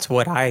that's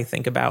what I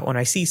think about when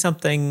I see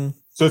something.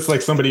 So it's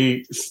like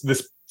somebody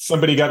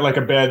got like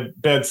a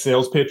bad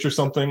sales pitch or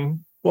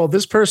something. Well,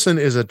 this person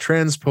is a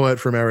trans poet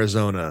from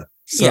Arizona.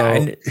 So yeah,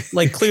 and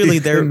like clearly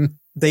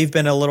they've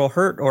been a little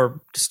hurt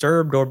or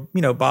disturbed or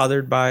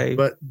bothered by.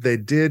 But they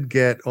did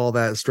get all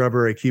that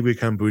strawberry kiwi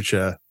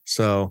kombucha,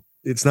 so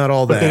it's not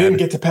all that. They didn't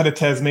get to pet a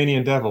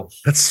Tasmanian devil.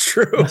 That's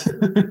true.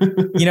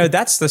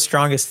 That's the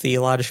strongest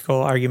theological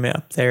argument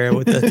up there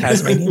with the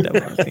Tasmanian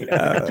devil.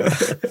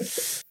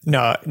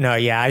 No,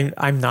 yeah,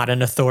 I'm not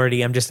an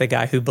authority. I'm just a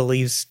guy who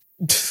believes.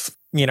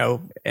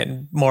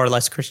 And more or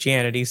less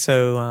Christianity.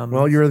 So,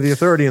 well, you're the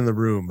authority in the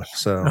room.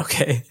 So,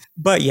 okay.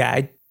 But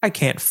yeah, I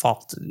can't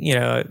fault,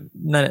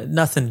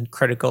 nothing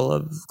critical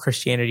of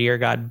Christianity or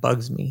God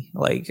bugs me.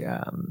 Like,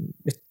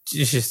 it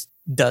just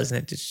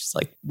doesn't. It's just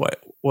like, what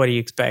do you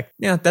expect?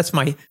 Yeah. That's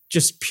my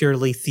just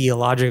purely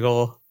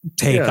theological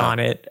take on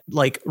it.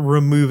 Like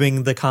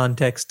removing the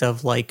context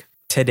of like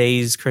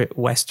today's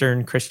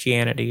Western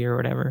Christianity or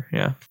whatever.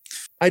 Yeah.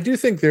 I do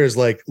think there's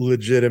like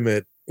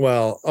legitimate.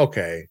 Well,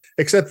 okay,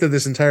 except that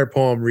this entire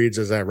poem reads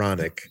as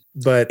ironic,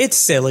 but it's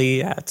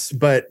silly.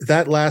 But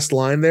that last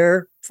line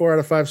there, 4 out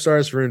of 5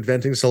 stars for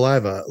inventing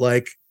saliva.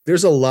 Like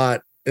there's a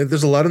lot in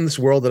this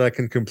world that I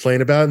can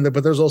complain about,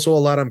 but there's also a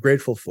lot I'm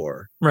grateful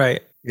for.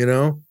 Right.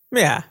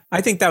 Yeah.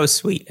 I think that was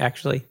sweet,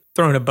 actually.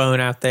 Throwing a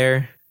bone out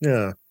there.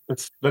 Yeah.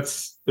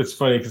 It's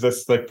funny because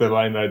that's like the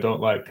line that I don't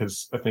like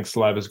because I think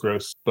saliva is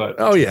gross. But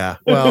oh yeah,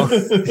 well,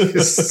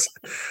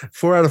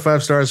 4 out of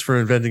 5 stars for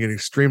inventing an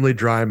extremely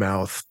dry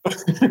mouth.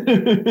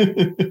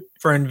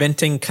 For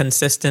inventing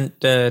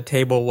consistent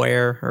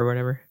tableware or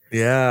whatever.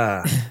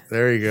 Yeah,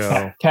 there you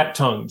go. Cat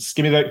tongues.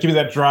 Give me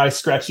that dry,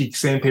 scratchy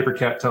sandpaper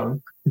cat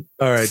tongue.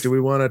 All right. Do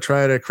we want to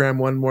try to cram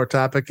one more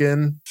topic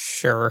in?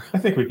 Sure. I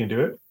think we can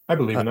do it. I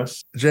believe in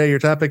us. Jay, your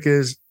topic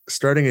is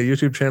starting a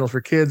YouTube channel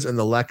for kids and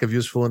the lack of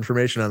useful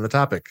information on the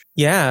topic.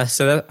 Yeah,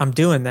 so I'm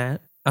doing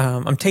that.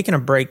 I'm taking a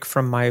break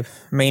from my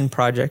main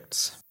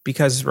projects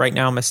because right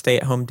now I'm a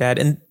stay-at-home dad,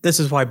 and this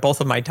is why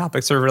both of my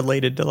topics are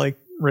related to like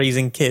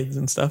raising kids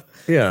and stuff.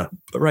 Yeah,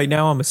 but right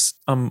now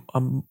I'm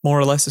more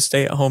or less a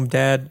stay-at-home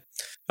dad.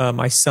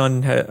 My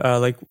son,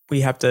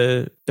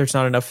 there's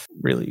not enough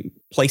really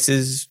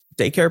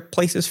daycare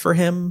places for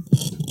him.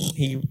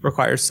 He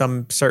requires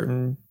some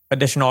certain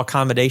additional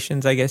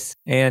accommodations, I guess,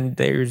 and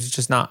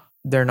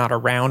they're not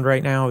around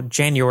right now.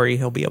 January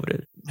he'll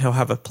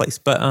have a place,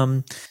 but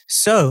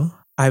so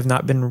I've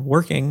not been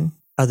working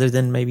other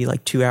than maybe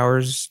like 2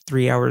 hours,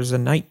 3 hours a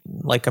night,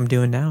 like I'm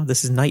doing now.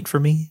 This is night for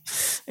me.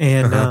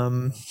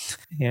 And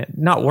yeah,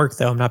 not work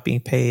though. I'm not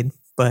being paid,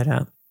 but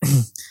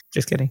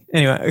just kidding.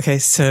 Anyway, okay,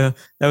 so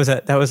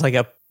that was like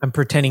I'm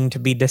pretending to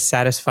be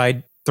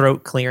dissatisfied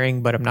throat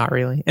clearing, but I'm not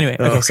really. Anyway,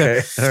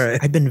 okay. So all right.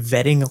 I've been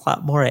vetting a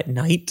lot more at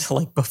night,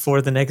 like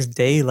before the next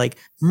day, like,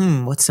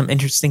 what's some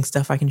interesting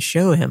stuff I can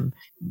show him?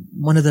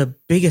 One of the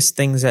biggest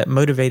things that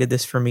motivated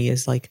this for me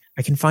is like,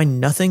 I can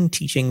find nothing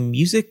teaching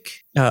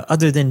music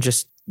other than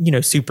just,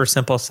 super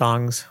simple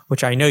songs,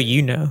 which I know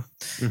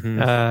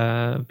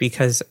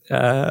because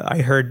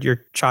I heard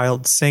your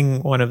child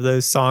sing one of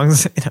those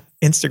songs in an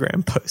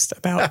Instagram post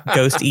about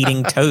ghost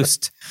eating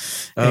toast.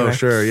 Anyway, oh,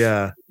 sure.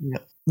 Yeah.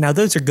 Now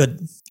those are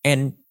good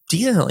and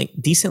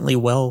decently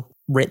well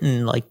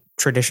written, like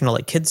traditional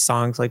like kids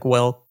songs, like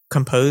well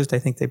composed. I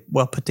think they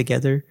well put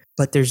together.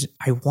 But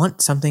I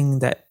want something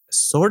that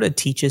sort of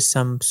teaches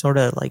some sort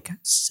of like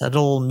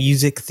subtle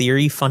music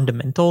theory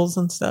fundamentals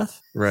and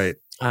stuff. Right.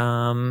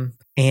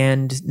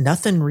 And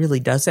nothing really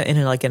does that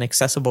in like an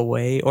accessible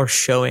way or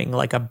showing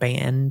like a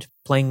band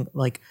playing.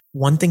 Like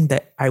one thing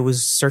that I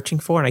was searching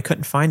for and I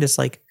couldn't find is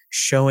like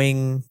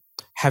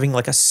having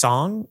like a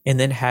song and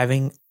then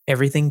having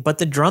everything but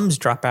the drums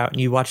drop out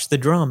and you watch the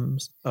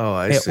drums. Oh,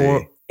 I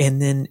see.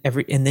 And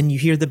then you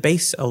hear the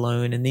bass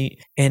alone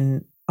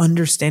and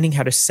understanding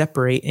how to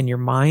separate in your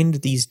mind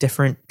these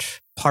different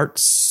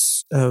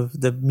parts of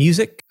the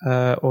music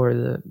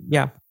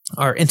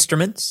or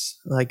instruments,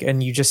 like,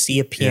 and you just see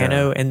a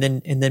piano and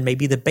then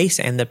maybe the bass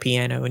and the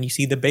piano and you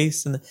see the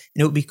bass and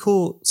it would be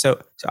cool.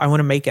 So I want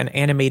to make an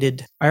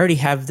animated. I already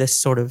have this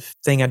sort of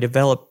thing I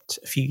developed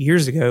a few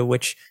years ago,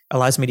 which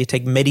allows me to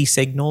take MIDI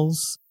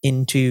signals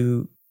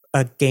into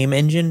a game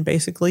engine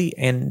basically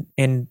and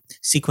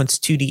sequence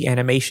 2D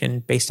animation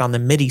based on the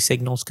MIDI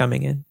signals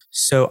coming in.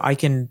 So I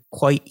can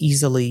quite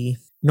easily,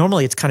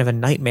 normally it's kind of a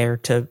nightmare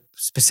to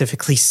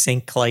specifically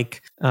sync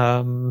like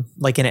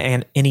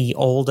in any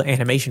old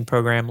animation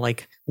program,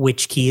 like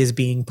which key is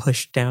being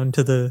pushed down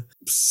to the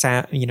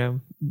sound,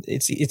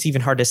 it's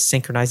even hard to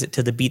synchronize it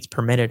to the beats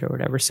per minute or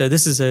whatever. So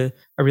this is a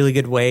really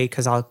good way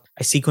because I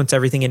sequence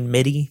everything in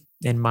MIDI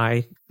in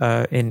my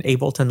in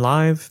Ableton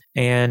Live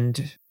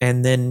and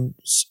then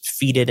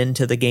feed it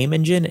into the game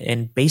engine,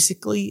 and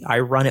basically I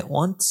run it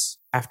once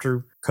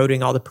after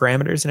coding all the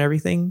parameters and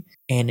everything,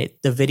 and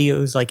the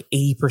video is like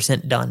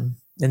 80% done,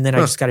 and then I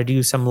just got to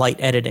do some light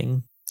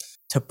editing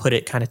to put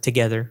it kind of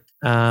together.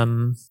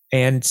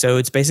 And so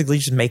it's basically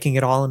just making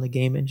it all in the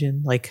game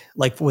engine, like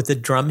with the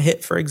drum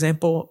hit, for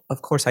example.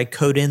 Of course, I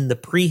code in the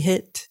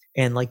pre-hit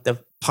and like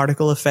the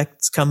particle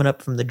effects coming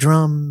up from the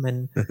drum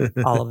and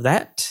all of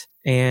that.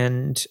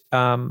 And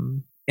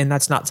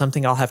that's not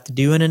something I'll have to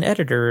do in an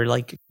editor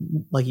like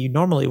you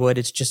normally would.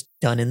 It's just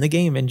done in the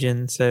game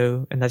engine.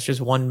 So, and that's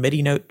just one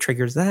MIDI note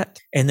triggers that.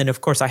 And then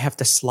of course I have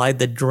to slide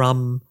the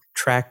drum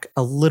track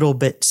a little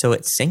bit so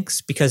it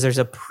syncs, because there's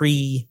a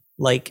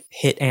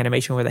hit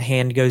animation where the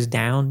hand goes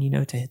down,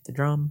 to hit the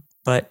drum.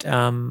 But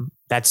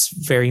that's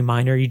very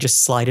minor. You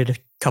just slide it a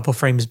couple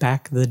frames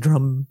back, the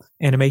drum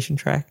animation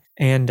track.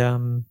 And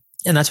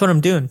that's what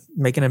I'm doing,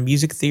 making a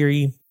music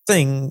theory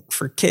thing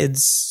for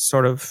kids.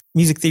 Sort of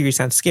music theory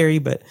sounds scary,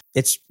 but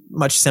it's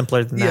much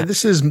simpler than that.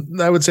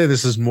 I would say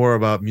this is more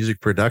about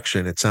music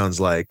production. It sounds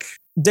like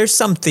there's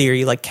some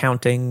theory like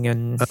counting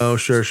and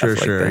sure.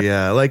 That.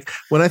 Yeah. Like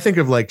when I think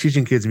of like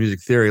teaching kids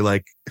music theory,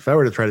 like if I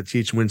were to try to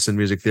teach Winston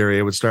music theory,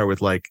 I would start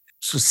with like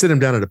just sit him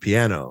down at a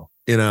piano,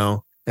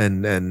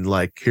 and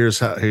like here's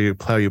how you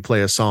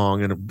play a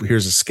song, and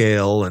here's a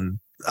scale. And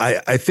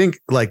I think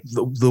like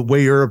the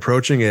way you're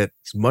approaching it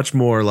is much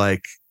more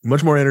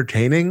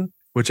entertaining,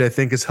 which I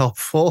think is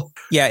helpful.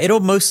 Yeah, it'll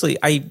mostly,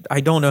 I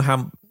don't know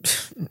how,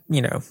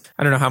 I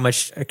don't know how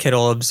much a kid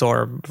will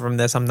absorb from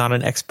this. I'm not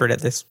an expert at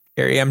this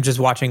area. I'm just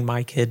watching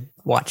my kid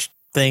watch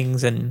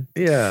things. And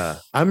yeah,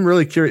 I'm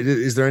really curious.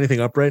 Is there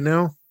anything up right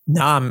now?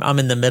 No, I'm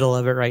in the middle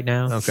of it right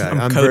now. Okay.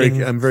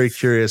 I'm very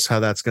curious how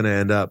that's going to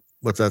end up,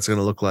 what that's going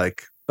to look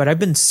like. But I've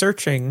been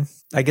searching,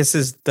 I guess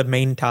is the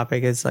main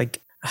topic, is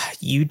like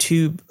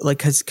YouTube, like,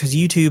 cause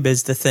YouTube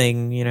is the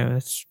thing,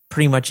 it's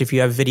pretty much if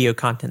you have video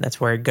content, that's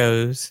where it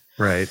goes.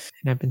 Right.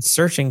 And I've been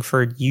searching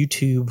for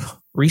YouTube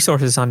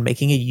resources on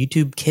making a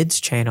YouTube kids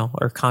channel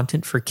or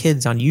content for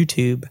kids on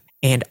YouTube.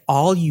 And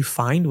all you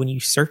find when you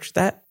search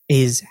that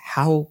is,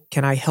 how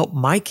can I help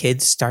my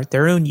kids start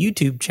their own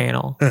YouTube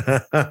channel?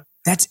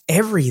 That's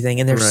everything.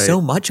 And there's so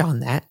much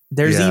on that.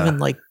 There's even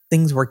like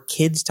things where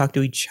kids talk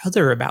to each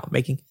other about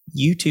making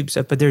YouTube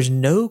stuff, but there's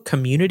no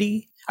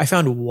community. I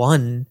found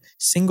one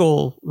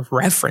single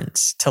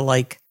reference to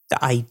like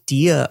the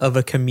idea of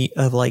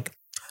of like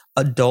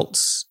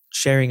adults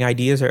sharing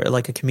ideas, or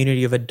like a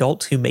community of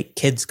adults who make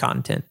kids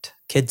content,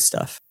 kids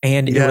stuff.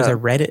 And it was a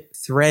Reddit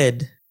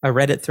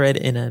thread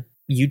in a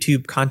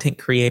YouTube content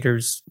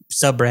creators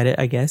subreddit,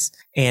 I guess.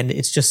 And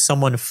it's just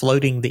someone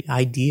floating the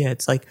idea.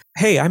 It's like,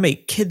 hey, I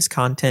make kids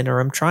content, or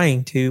I'm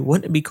trying to.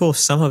 Wouldn't it be cool if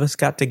some of us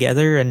got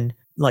together and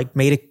like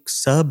made a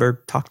sub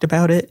or talked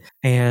about it,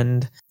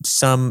 and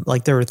some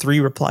like there were 3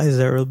 replies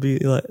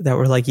that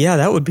were like, yeah,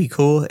 that would be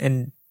cool,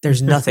 and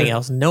there's nothing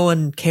else. No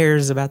one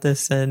cares about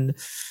this. And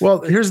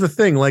well, here's the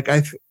thing. Like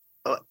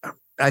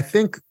I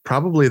think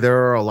probably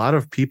there are a lot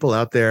of people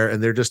out there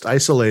and they're just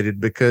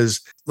isolated because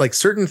like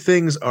certain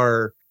things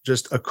are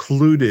just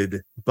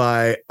occluded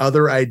by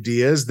other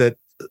ideas that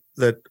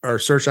are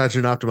search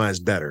engine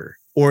optimized better,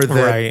 or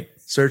that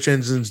search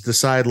engines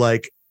decide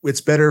like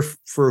it's better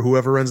for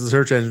whoever runs the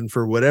search engine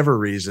for whatever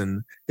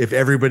reason if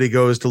everybody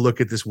goes to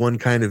look at this one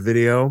kind of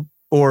video.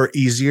 Or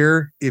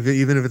easier,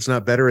 even if it's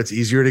not better, it's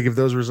easier to give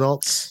those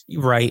results.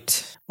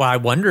 Right. Well, I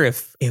wonder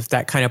if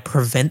that kind of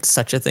prevents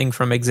such a thing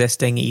from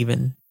existing,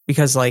 even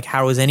because, like,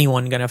 how is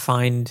anyone going to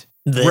find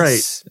this?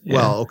 Right. Yeah.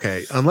 Well,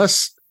 okay,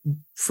 unless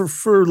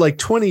for like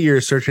 20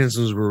 years, search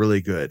engines were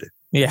really good.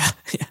 Yeah.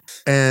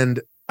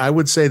 And I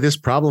would say this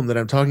problem that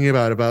I'm talking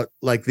about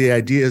like the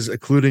ideas,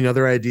 occluding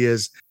other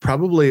ideas,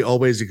 probably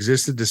always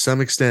existed to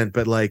some extent,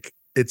 but like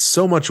it's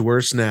so much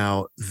worse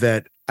now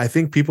that I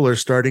think people are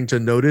starting to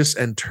notice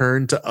and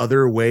turn to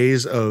other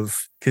ways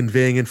of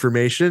conveying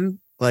information.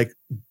 Like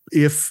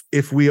if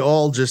we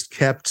all just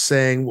kept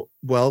saying,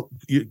 well,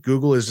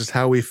 Google is just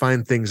how we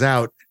find things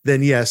out,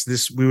 then yes,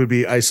 we would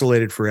be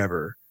isolated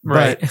forever.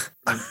 Right.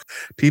 But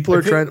people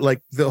are trying,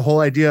 like the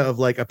whole idea of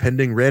like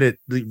appending Reddit.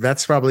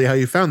 That's probably how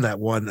you found that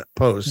one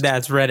post.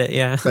 That's Reddit.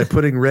 Yeah. By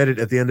putting Reddit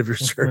at the end of your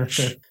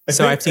search.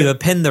 So I have to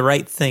append the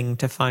right thing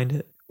to find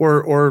it.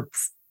 Or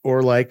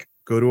like,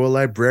 go to a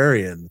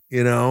librarian,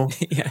 Yeah.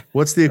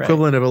 What's the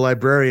equivalent of a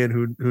librarian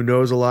who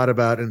knows a lot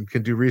about and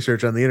can do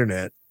research on the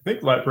internet? I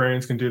think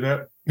librarians can do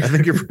that. I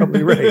think you're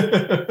probably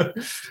right.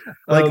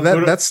 Like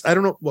that's, I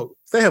don't know. Well,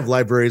 they have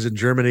libraries in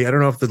Germany. I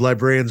don't know if the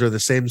librarians are the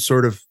same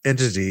sort of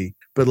entity,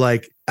 but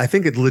like, I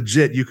think it's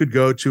legit. You could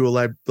go to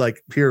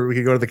like here, we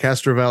could go to the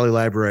Castro Valley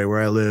Library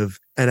where I live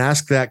and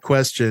ask that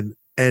question.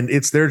 And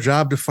it's their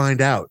job to find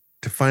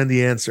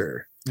the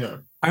answer. Yeah.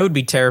 I would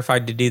be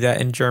terrified to do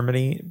that in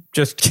Germany.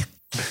 Just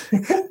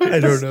I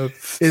don't know.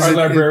 Are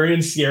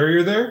librarians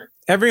scarier there?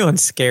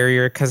 Everyone's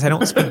scarier because I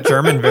don't speak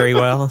German very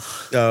well.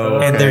 Oh,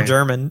 and they're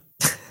German.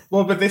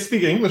 Well, but they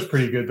speak English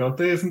pretty good, don't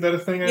they? Isn't that a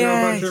thing I know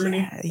about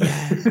Germany?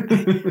 Yeah.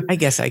 I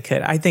guess I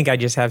could. I think I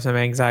just have some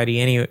anxiety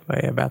anyway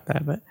about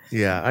that. But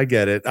yeah, I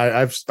get it.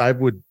 I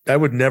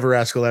would never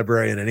ask a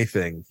librarian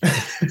anything.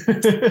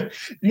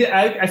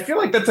 Yeah, I feel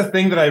like that's a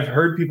thing that I've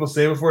heard people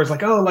say before. It's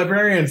like, oh,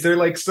 librarians, they're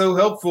like so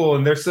helpful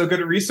and they're so good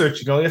at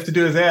researching. All you have to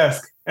do is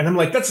ask. And I'm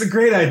like, that's a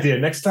great idea.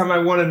 Next time I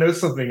want to know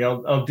something,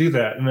 I'll do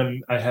that. And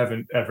then I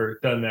haven't ever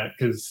done that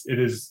because it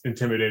is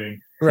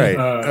intimidating.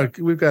 Right.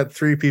 We've got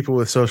 3 people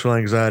with social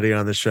anxiety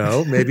on the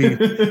show. Maybe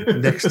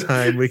next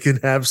time we can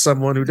have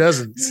someone who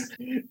doesn't.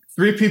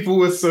 3 people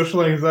with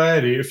social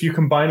anxiety. If you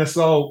combine us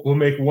all, we'll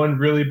make one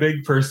really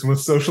big person with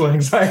social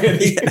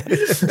anxiety.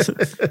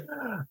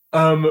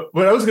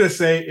 What I was going to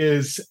say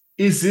is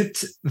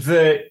it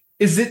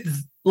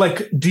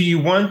like, do you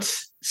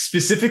want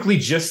specifically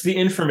just the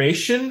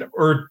information,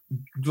 or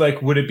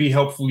like would it be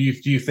helpful, do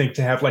you think,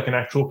 to have like an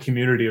actual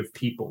community of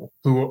people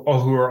who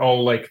are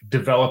all like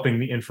developing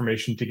the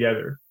information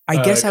together?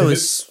 I guess I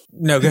was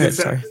no go ahead,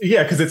 sorry.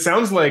 Yeah, because it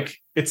sounds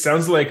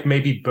like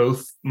maybe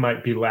both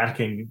might be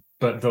lacking,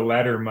 but the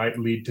latter might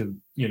lead to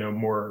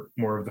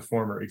more of the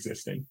former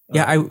existing.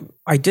 Yeah,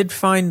 I did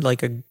find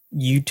like a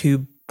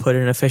YouTube put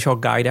an official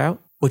guide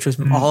out, which was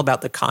all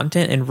about the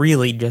content and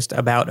really just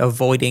about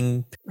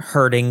avoiding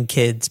hurting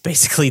kids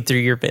basically through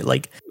your bit.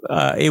 Like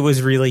it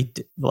was really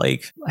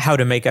like how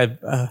to make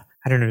a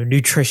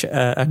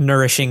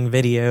nourishing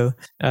video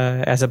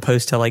as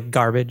opposed to like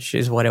garbage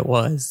is what it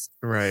was.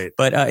 Right.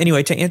 But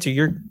anyway, to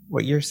answer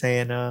what you're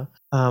saying,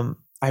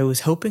 I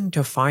was hoping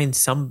to find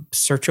some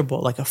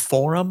searchable, like a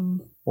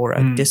forum or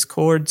a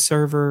Discord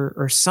server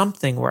or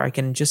something where I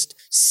can just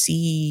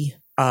see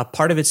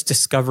part of its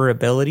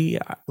discoverability.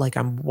 Like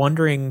I'm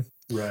wondering,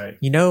 right.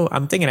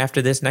 I'm thinking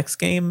after this next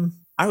game,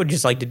 I would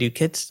just like to do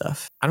kid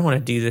stuff. I don't want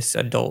to do this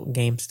adult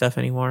game stuff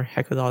anymore.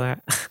 Heck with all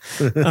that.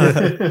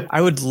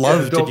 I would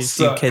love to just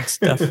do kid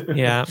stuff.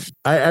 Yeah.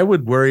 I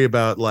would worry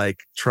about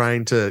like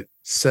trying to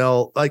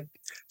sell, like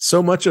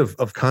so much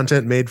of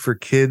content made for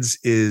kids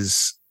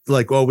is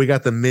like, oh, we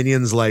got the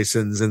Minions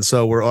license, and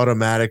so we're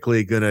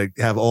automatically going to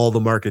have all the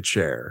market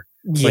share.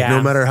 Yeah. Like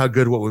no matter how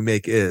good what we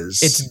make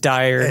is, it's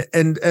dire.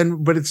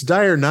 But it's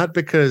dire not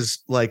because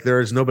like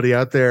there is nobody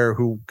out there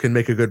who can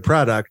make a good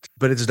product,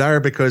 but it's dire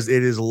because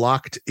it is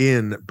locked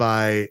in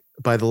by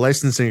the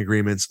licensing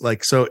agreements.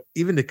 Like, so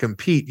even to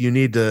compete, you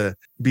need to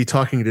be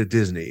talking to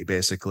Disney,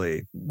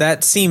 basically.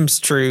 That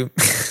seems true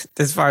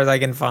as far as I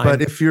can find.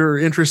 But if you're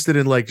interested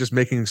in like just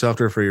making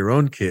software for your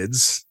own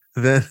kids,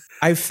 then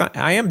I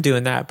am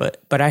doing that,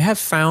 but I have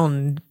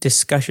found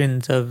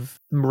discussions of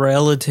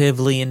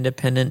relatively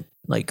independent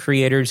like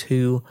creators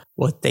who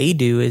what they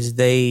do is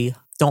they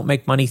don't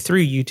make money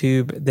through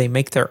YouTube. They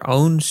make their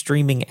own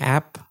streaming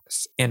app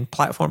and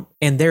platform.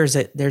 And there's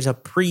a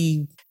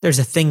there's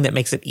a thing that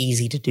makes it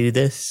easy to do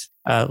this,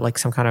 like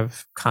some kind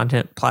of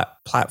content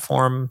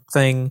platform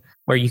thing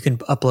where you can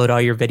upload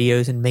all your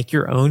videos and make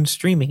your own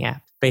streaming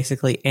app,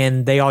 basically.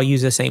 And they all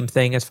use the same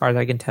thing, as far as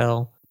I can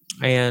tell.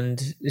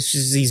 And it's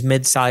just these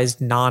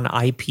mid-sized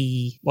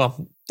non-IP.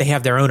 Well, they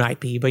have their own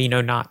IP, but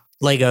not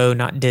Lego,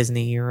 not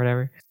Disney or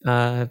whatever.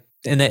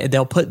 And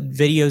they'll put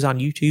videos on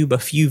YouTube, a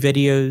few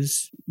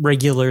videos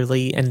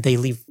regularly, and they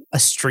leave a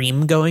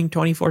stream going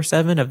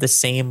 24/7 of the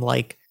same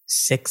like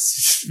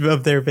 6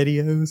 of their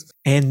videos.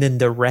 And then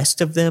the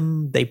rest of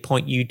them, they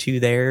point you to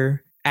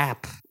their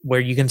app where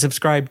you can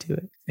subscribe to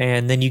it.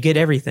 And then you get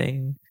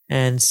everything.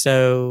 And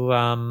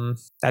so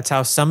that's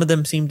how some of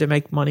them seem to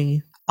make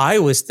money. I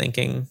was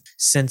thinking,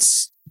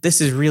 since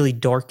this is really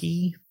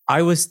dorky,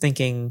 I was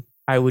thinking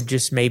I would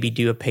just maybe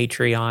do a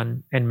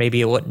Patreon, and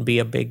maybe it wouldn't be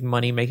a big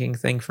money making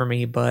thing for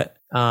me, but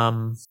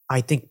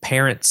I think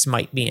parents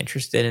might be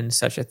interested in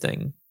such a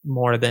thing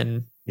more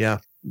than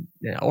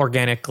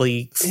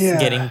organically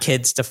getting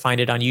kids to find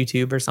it on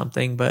YouTube or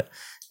something. But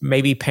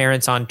maybe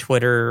parents on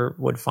Twitter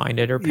would find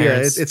it, or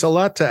parents. Yeah, it's a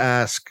lot to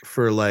ask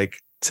for, like,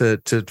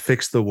 to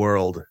fix the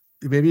world.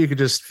 Maybe you could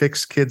just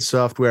fix kids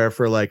software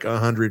for like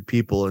 100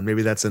 people, and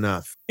maybe that's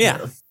enough.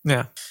 Yeah.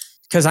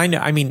 Because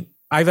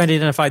I've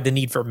identified the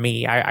need for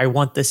me. I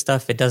want this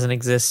stuff. It doesn't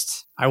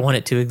exist. I want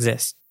it to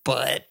exist,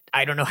 but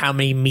I don't know how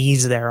many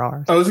me's there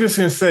are. I was just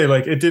going to say,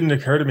 like, it didn't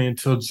occur to me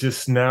until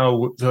just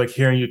now, like,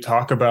 hearing you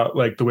talk about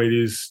like the way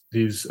these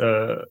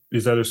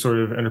other sort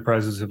of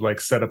enterprises have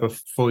like set up a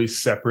fully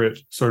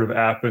separate sort of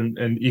app and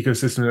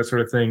ecosystem, that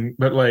sort of thing.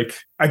 But like,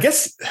 I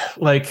guess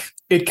like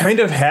it kind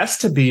of has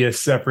to be a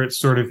separate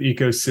sort of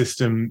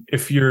ecosystem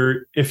if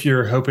you're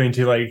hoping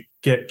to like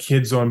get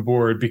kids on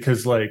board,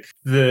 because like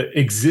the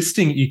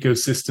existing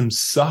ecosystem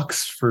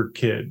sucks for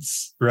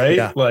kids, right?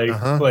 Yeah.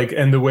 Like,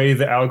 and the way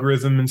the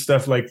algorithm and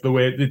stuff, like the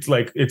way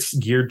it's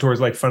geared towards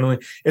like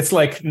funneling, it's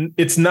like,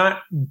 it's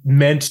not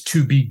meant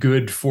to be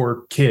good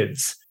for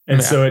kids.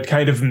 And so it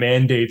kind of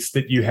mandates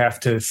that you have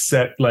to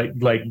set like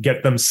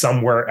get them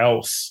somewhere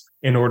else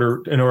in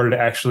order to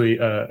actually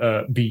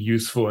be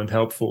useful and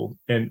helpful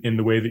in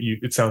the way that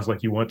it sounds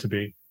like you want to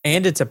be.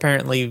 And it's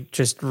apparently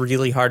just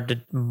really hard to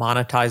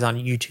monetize on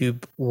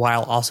YouTube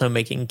while also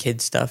making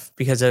kid stuff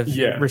because of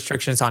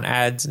restrictions on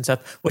ads and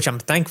stuff, which I'm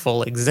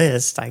thankful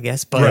exist, I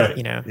guess. But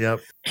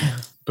Yep.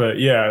 But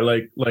yeah,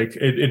 like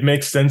it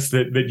makes sense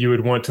that you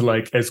would want to,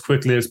 like, as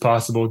quickly as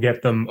possible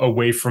get them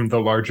away from the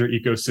larger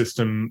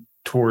ecosystem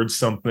towards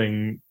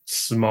something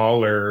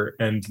smaller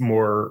and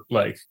more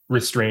like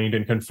restrained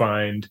and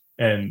confined,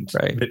 and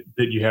that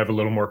you have a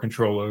little more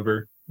control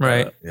over.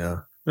 Right.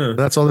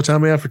 That's all the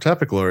time we have for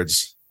Topic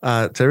Lords.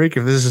 Tariq,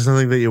 if this is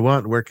something that you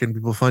want, where can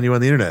people find you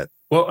on the internet?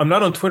 Well, I'm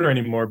not on Twitter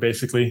anymore,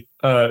 basically.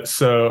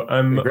 So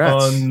I'm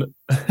on.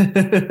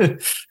 I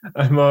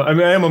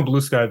am on Blue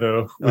Sky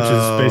though, which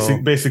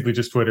is basically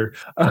just Twitter.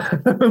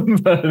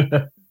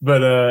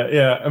 but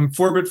I'm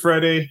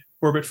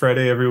 4-Bit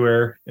Friday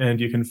everywhere, and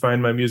you can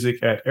find my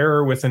music at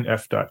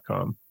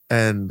errorwithanf.com.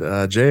 And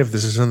Jay, if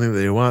this is something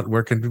that you want,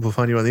 where can people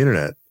find you on the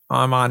internet?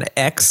 I'm on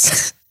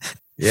X.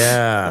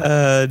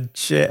 Yeah.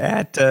 That's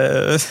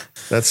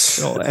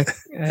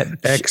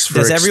X for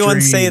does everyone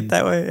extreme. Say it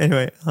that way?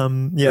 Anyway,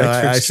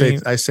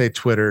 I say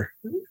Twitter.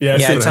 Yeah,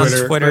 it's on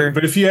Twitter.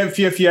 But if you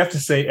have to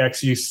say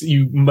X,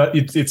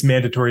 it's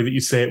mandatory that you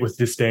say it with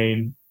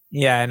disdain.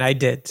 Yeah, and I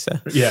did. So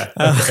yeah.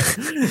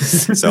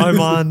 So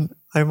I'm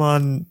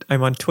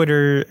on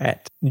Twitter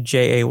at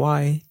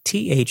JayTholen,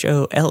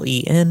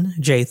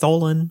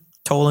 Jaytholen.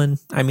 Tolan,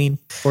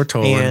 or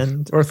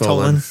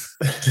Tolan.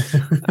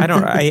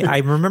 I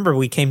remember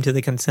we came to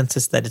the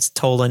consensus that it's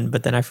Tolan,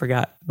 but then I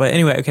forgot. But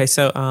anyway, okay,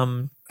 so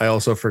I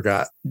also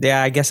forgot.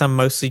 Yeah, I guess I'm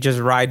mostly just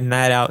riding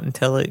that out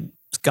until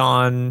it's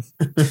gone,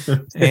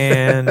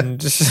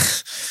 and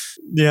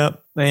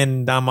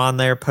and I'm on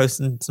there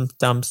posting some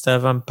dumb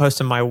stuff. I'm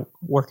posting my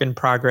work in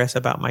progress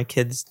about my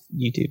kids'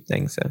 YouTube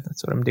thing, so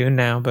that's what I'm doing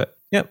now. But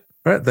all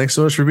right, thanks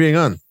so much for being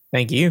on.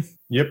 Thank you.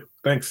 Yep,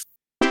 thanks.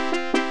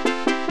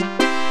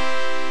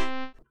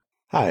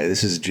 Hi,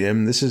 this is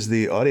Jim. This is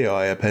the audio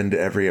I append to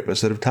every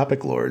episode of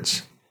Topic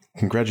Lords.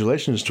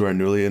 Congratulations to our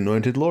newly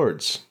anointed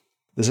lords.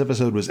 This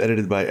episode was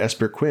edited by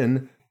Esper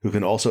Quinn, who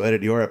can also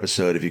edit your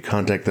episode if you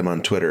contact them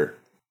on Twitter.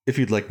 If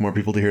you'd like more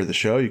people to hear the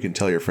show, you can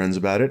tell your friends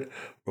about it,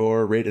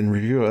 or rate and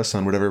review us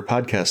on whatever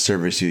podcast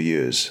service you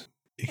use.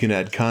 You can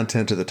add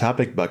content to the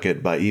Topic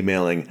Bucket by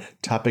emailing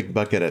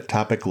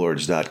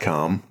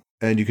topicbucket@topiclords.com,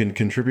 and you can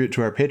contribute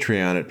to our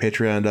Patreon at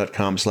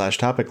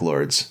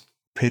patreon.com/topiclords.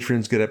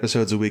 Patrons get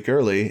episodes a week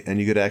early, and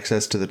you get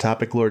access to the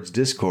Topic Lords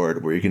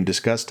Discord, where you can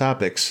discuss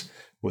topics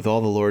with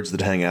all the lords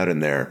that hang out in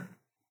there.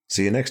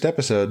 See you next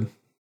episode.